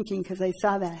my thinking because I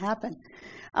saw that happen.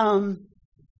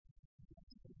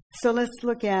 So let's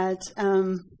look at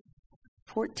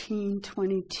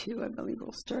 14:22. I believe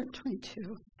we'll start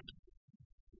 22.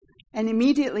 And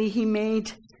immediately he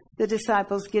made the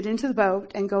disciples get into the boat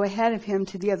and go ahead of him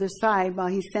to the other side while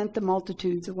he sent the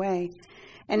multitudes away.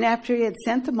 And after he had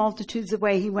sent the multitudes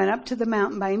away, he went up to the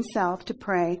mountain by himself to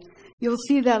pray. You'll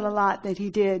see that a lot, that he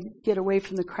did get away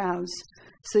from the crowds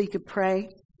so he could pray.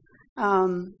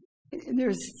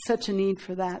 There's such a need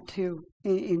for that too,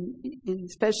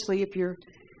 especially if you're,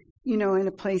 in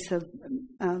a place of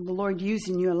the Lord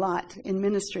using you a lot in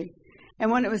ministry. And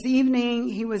when it was evening,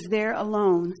 he was there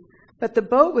alone. But the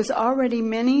boat was already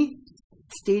many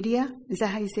stadia, is that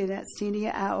how you say that,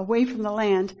 stadia, away from the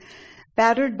land,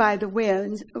 battered by the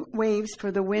waves,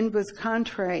 for the wind was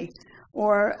contrary.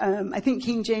 Or I think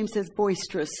King James says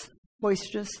boisterous.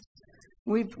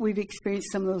 We've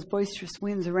experienced some of those boisterous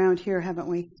winds around here, haven't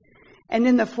we? And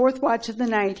in the fourth watch of the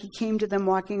night, he came to them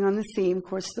walking on the sea. Of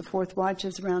course, the fourth watch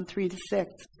is around 3 to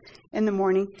 6 in the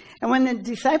morning. And when the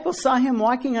disciples saw him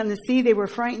walking on the sea, they were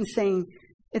frightened, saying,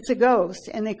 "It's a ghost,"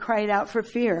 and they cried out for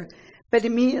fear. But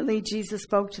immediately Jesus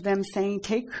spoke to them, saying,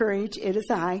 "Take courage, it is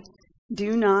I.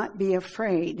 Do not be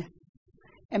afraid."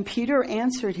 And Peter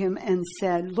answered him and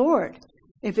said, "Lord,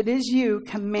 if it is you,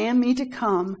 command me to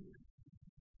come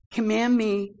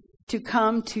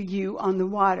to you on the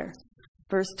water."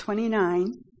 Verse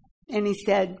 29, and he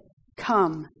said,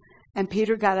 "Come." And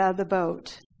Peter got out of the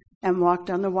boat and walked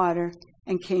on the water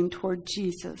and came toward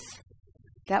Jesus.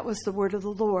 That was the word of the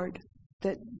Lord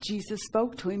that Jesus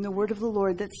spoke to him, the word of the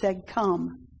Lord that said,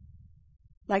 "Come."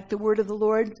 Like the word of the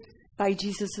Lord, by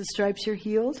Jesus' stripes you're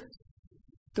healed.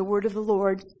 The word of the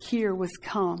Lord here was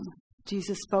 "come."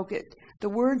 Jesus spoke it. The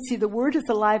word is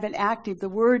alive and active. The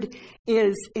word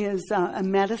is a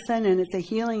medicine, and it's a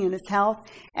healing, and it's health,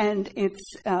 and it's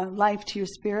life to your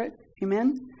spirit.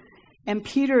 Amen? And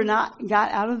Peter got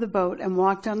out of the boat and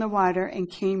walked on the water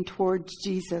and came towards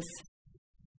Jesus.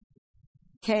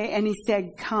 Okay, and he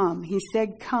said, "Come." He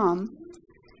said, "Come."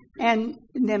 And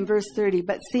then verse 30,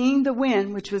 but seeing the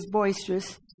wind, which was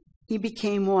boisterous, he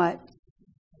became what?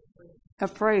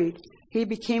 Afraid. He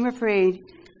became afraid,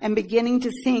 and beginning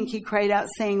to sink, he cried out,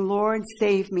 saying, "Lord,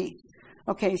 save me."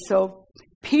 Okay, so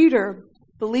Peter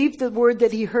believed the word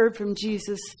that he heard from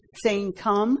Jesus saying,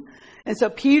 "Come." And so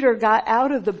Peter got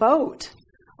out of the boat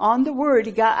on the word.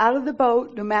 He got out of the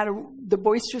boat, no matter the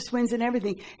boisterous winds and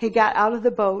everything. He got out of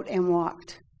the boat and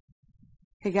walked.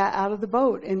 He got out of the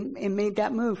boat and made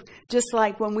that move. Just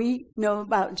like when we know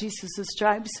about Jesus'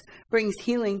 stripes brings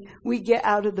healing, we get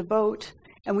out of the boat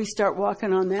and we start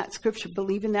walking on that scripture,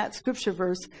 believing that scripture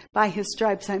verse, "By his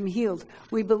stripes I'm healed."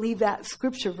 We believe that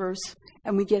scripture verse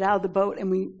and we get out of the boat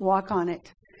and we walk on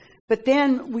it. But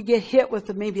then we get hit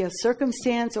with maybe a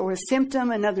circumstance or a symptom,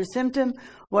 another symptom,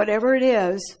 whatever it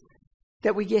is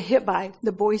that we get hit by,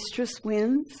 the boisterous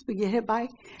winds we get hit by,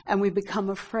 and we become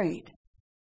afraid.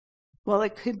 Well,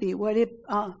 it could be, what if,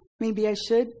 maybe I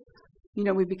should?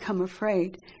 We become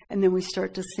afraid, and then we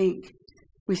start to sink.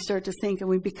 We start to sink,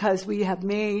 and because we have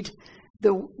made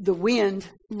the wind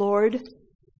Lord,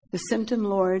 the symptom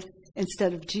Lord,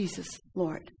 instead of Jesus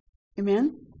Lord.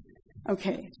 Amen?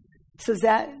 Okay. So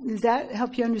does that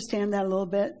help you understand that a little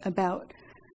bit about,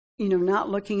 not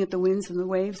looking at the winds and the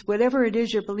waves? Whatever it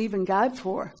is you're believing God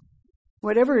for,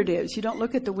 whatever it is, you don't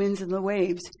look at the winds and the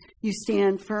waves. You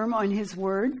stand firm on his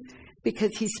word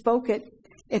because he spoke it.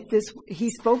 He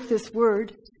spoke this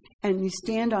word, and you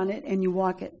stand on it and you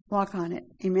walk on it.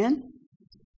 Amen?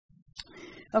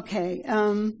 Okay.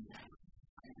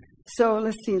 So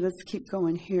let's see. Let's keep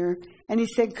going here. And he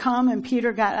said, "Come." And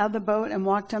Peter got out of the boat and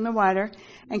walked on the water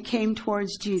and came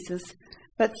towards Jesus.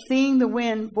 But seeing the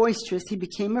wind boisterous, he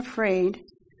became afraid,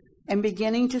 and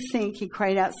beginning to sink, he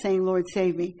cried out, saying, "Lord,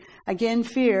 save me." Again,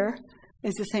 fear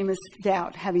is the same as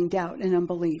doubt, having doubt and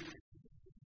unbelief.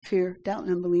 Fear, doubt,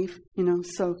 and unbelief, and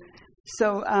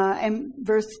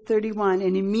verse 31,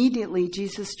 and immediately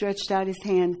Jesus stretched out his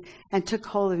hand and took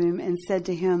hold of him and said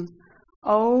to him,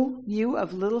 "Oh, you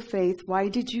of little faith, why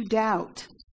did you doubt?"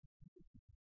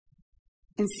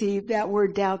 And see, that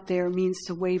word doubt there means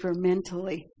to waver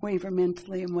mentally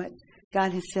in what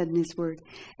God has said in his word.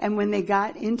 And when they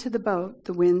got into the boat,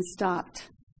 the wind stopped.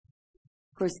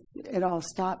 Of course, it all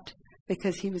stopped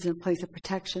because he was in a place of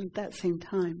protection at that same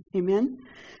time. Amen?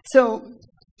 So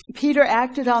Peter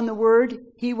acted on the word.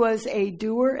 He was a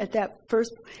doer at that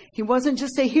first. He wasn't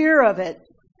just a hearer of it.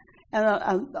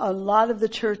 And a lot of the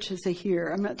church is a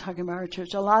hearer. I'm not talking about our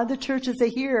church. A lot of the church is a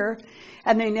hearer,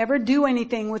 and they never do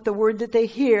anything with the word that they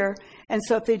hear. And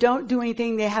so if they don't do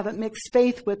anything, they haven't mixed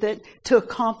faith with it to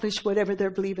accomplish whatever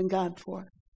they're believing God for.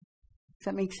 Does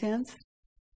that make sense?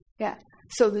 Yeah.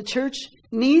 So the church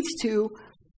needs to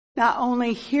not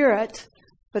only hear it,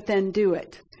 but then do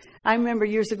it. I remember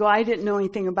years ago, I didn't know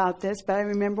anything about this, but I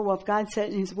remember, well, if God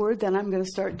said in his word, then I'm going to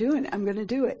start doing it. I'm going to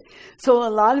do it. So a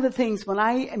lot of the things, when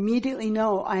I immediately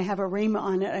know I have a rhema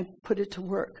on it, I put it to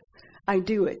work. I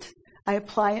do it. I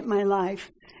apply it in my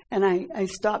life, and I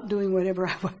stop doing whatever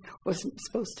I wasn't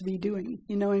supposed to be doing.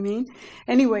 You know what I mean?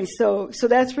 Anyway, so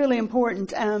that's really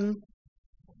important. And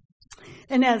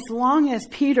as long as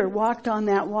Peter walked on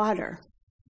that water,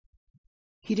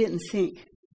 he didn't sink.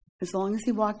 As long as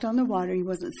he walked on the water, he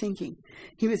wasn't sinking.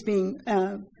 He was being,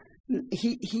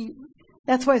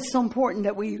 that's why it's so important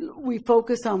that we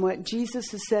focus on what Jesus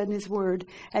has said in his word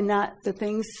and not the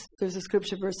things. There's a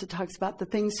scripture verse that talks about the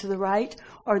things to the right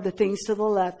or the things to the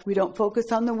left. We don't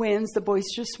focus on the winds, the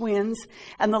boisterous winds,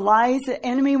 and the lies. The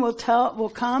enemy will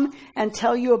come and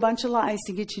tell you a bunch of lies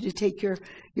to get you to take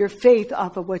your faith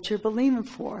off of what you're believing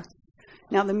for.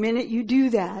 Now, the minute you do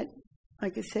that,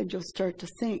 like I said, you'll start to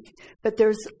sink. But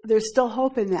there's still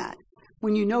hope in that.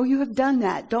 When you know you have done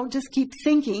that, don't just keep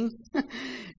sinking.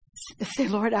 Say,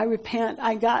 Lord, I repent.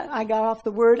 I got off the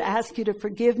word. I ask you to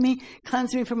forgive me,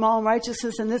 cleanse me from all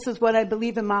unrighteousness. And this is what I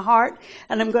believe in my heart.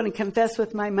 And I'm going to confess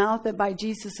with my mouth that by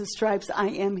Jesus' stripes I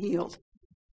am healed.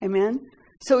 Amen.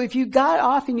 So if you got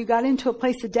off and you got into a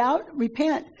place of doubt,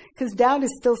 repent. Because doubt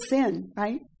is still sin,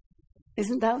 right?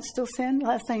 Isn't doubt still sin?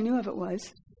 Last I knew of it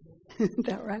was. Isn't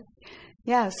that right?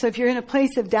 Yeah, so if you're in a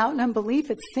place of doubt and unbelief,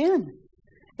 it's sin.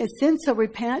 It's sin, so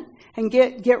repent and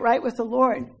get right with the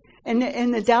Lord. And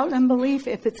the doubt and unbelief,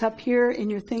 if it's up here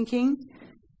in your thinking,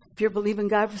 if you're believing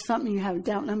God for something, you have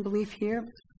doubt and unbelief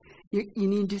here, you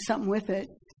need to do something with it.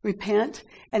 Repent,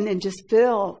 and then just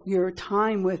fill your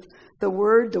time with the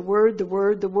word, the word, the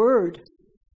word, the word.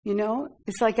 You know,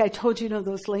 it's like I told you,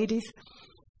 those ladies,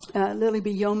 Lily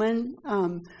B. Yeoman,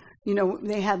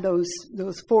 they had those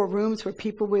 4 rooms where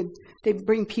they'd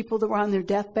bring people that were on their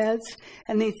deathbeds,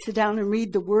 and they'd sit down and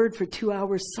read the word for 2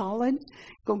 hours solid.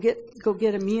 Go get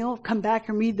a meal, come back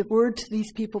and read the word to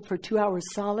these people for 2 hours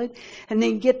solid, and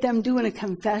then get them doing a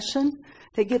confession.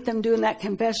 They get them doing that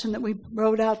confession that we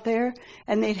wrote out there,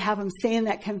 and they'd have them saying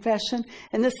that confession.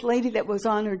 And this lady that was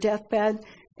on her deathbed,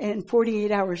 in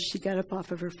 48 hours, she got up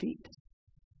off of her feet.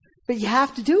 But you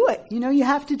have to do it. You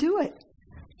have to do it.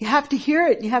 You have to hear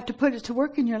it. You have to put it to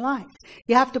work in your life.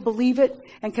 You have to believe it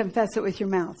and confess it with your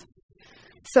mouth.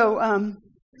 So,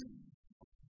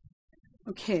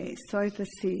 okay. So let's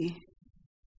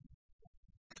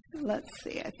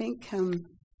see. I think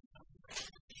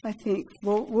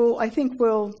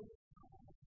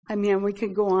we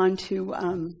could go on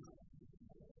to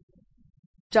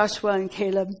Joshua and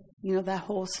Caleb. That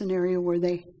whole scenario where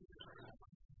they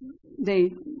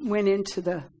went into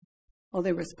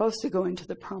they were supposed to go into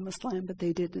the promised land, but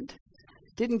they didn't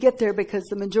get there because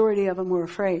the majority of them were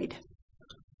afraid,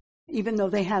 even though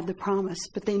they had the promise,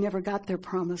 but they never got their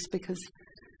promise because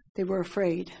they were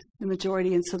afraid, the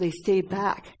majority, and so they stayed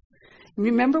back.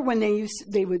 Remember when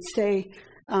they would say,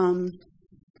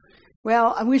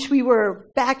 well, I wish we were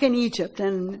back in Egypt,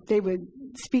 and they would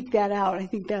speak that out. I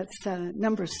think that's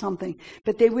Numbers something,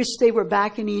 but they wish they were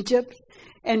back in Egypt,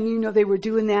 and they were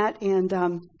doing that, and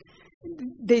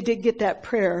they did get that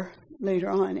prayer later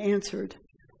on answered.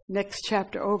 Next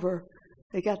chapter over,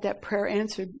 they got that prayer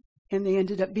answered, and they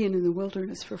ended up being in the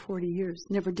wilderness for 40 years.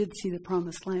 Never did see the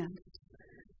promised land.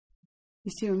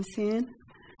 You see what I'm saying?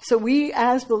 So we,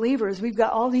 as believers, we've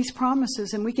got all these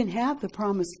promises, and we can have the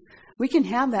promise. We can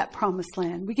have that promised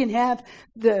land. We can have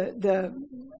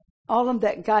all of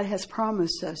that God has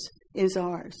promised us is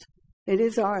ours. It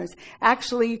is ours.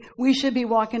 Actually, we should be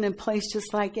walking in place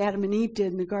just like Adam and Eve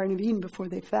did in the Garden of Eden before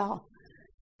they fell.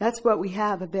 That's what we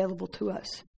have available to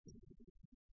us.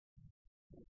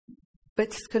 But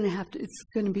it's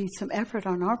going to be some effort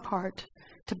on our part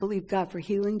to believe God for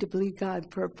healing, to believe God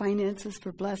for finances,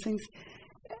 for blessings.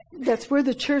 That's where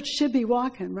the church should be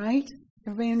walking, right?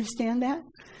 Everybody understand that?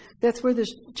 That's where the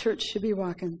church should be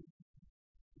walking.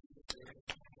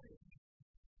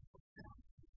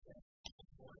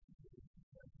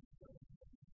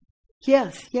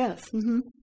 Yes. Mm-hmm.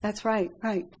 That's right.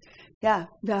 Yeah,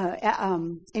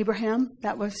 Abraham,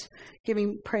 that was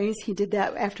giving praise. He did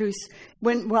that after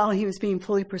while he was being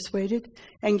fully persuaded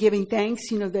and giving thanks.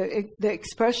 The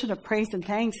expression of praise and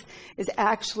thanks is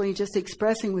actually just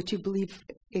expressing what you believe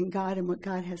in God and what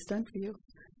God has done for you.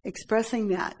 Expressing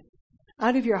that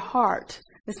out of your heart.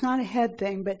 It's not a head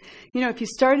thing, but, if you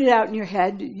start it out in your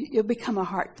head, it'll become a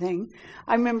heart thing.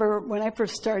 I remember when I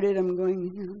first started, I'm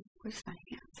going, where's my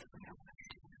hands?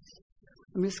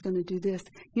 I'm just going to do this.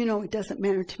 It doesn't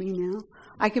matter to me now.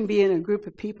 I can be in a group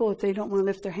of people. If they don't want to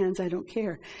lift their hands, I don't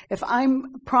care. If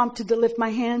I'm prompted to lift my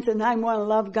hands and I want to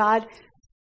love God,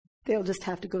 they'll just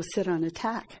have to go sit on a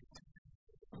tack.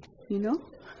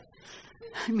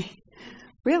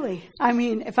 Really.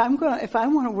 If I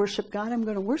want to worship God, I'm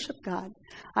going to worship God.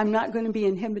 I'm not going to be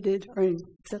inhibited, is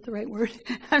that the right word?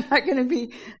 I'm not going to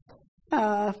be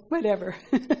whatever.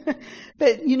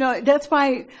 But, that's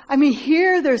why,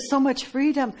 here there's so much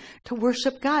freedom to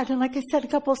worship God. And like I said a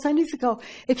couple of Sundays ago,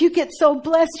 if you get so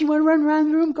blessed you want to run around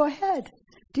the room, go ahead.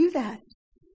 Do that.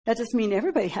 That doesn't mean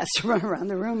everybody has to run around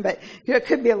the room, but it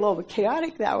could be a little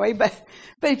chaotic that way. But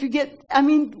if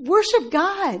you worship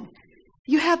God.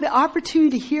 You have the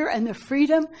opportunity here and the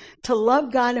freedom to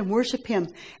love God and worship Him.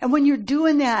 And when you're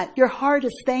doing that, your heart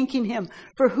is thanking Him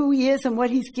for who He is and what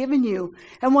He's given you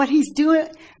and what He's doing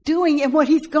and what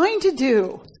He's going to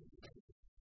do.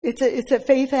 It's a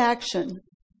faith action.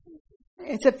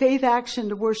 It's a faith action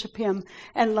to worship Him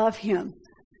and love Him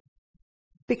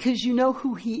because you know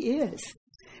who He is.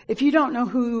 If you don't know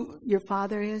who your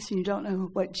Father is, and you don't know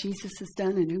what Jesus has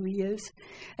done and who He is,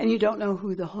 and you don't know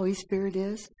who the Holy Spirit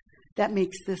is, that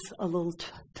makes this a little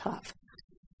tough.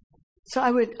 So I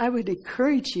would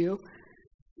encourage you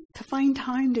to find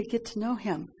time to get to know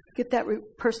Him, get that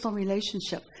personal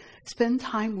relationship, spend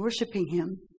time worshiping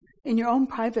Him in your own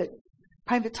private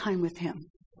time with Him,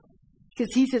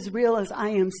 because He's as real as I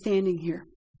am standing here.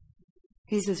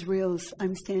 He's as real as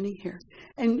I'm standing here,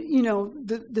 and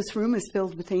this room is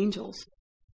filled with angels.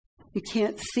 You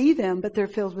can't see them, but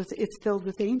it's filled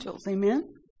with angels. Amen.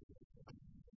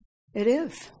 It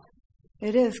is.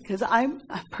 It is, because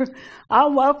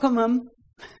I'll welcome them,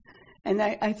 and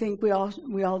I think we all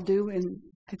do, and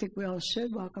I think we all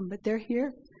should welcome. But they're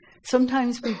here.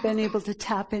 Sometimes we've been able to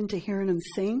tap into hearing them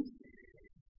sing,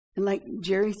 and like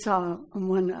Jerry saw on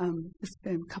one. It's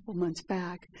been a couple months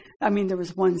back. There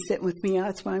was one sitting with me.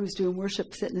 That's when I was doing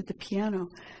worship, sitting at the piano,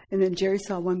 and then Jerry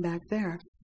saw one back there.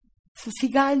 So see,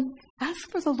 God, ask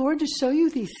for the Lord to show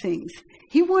you these things.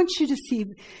 He wants you to see.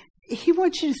 He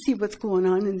wants you to see what's going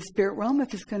on in the spirit realm,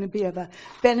 if it's going to be of a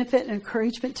benefit and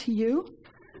encouragement to you.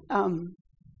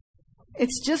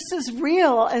 It's just as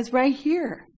real as right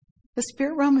here. The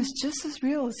spirit realm is just as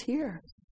real as here.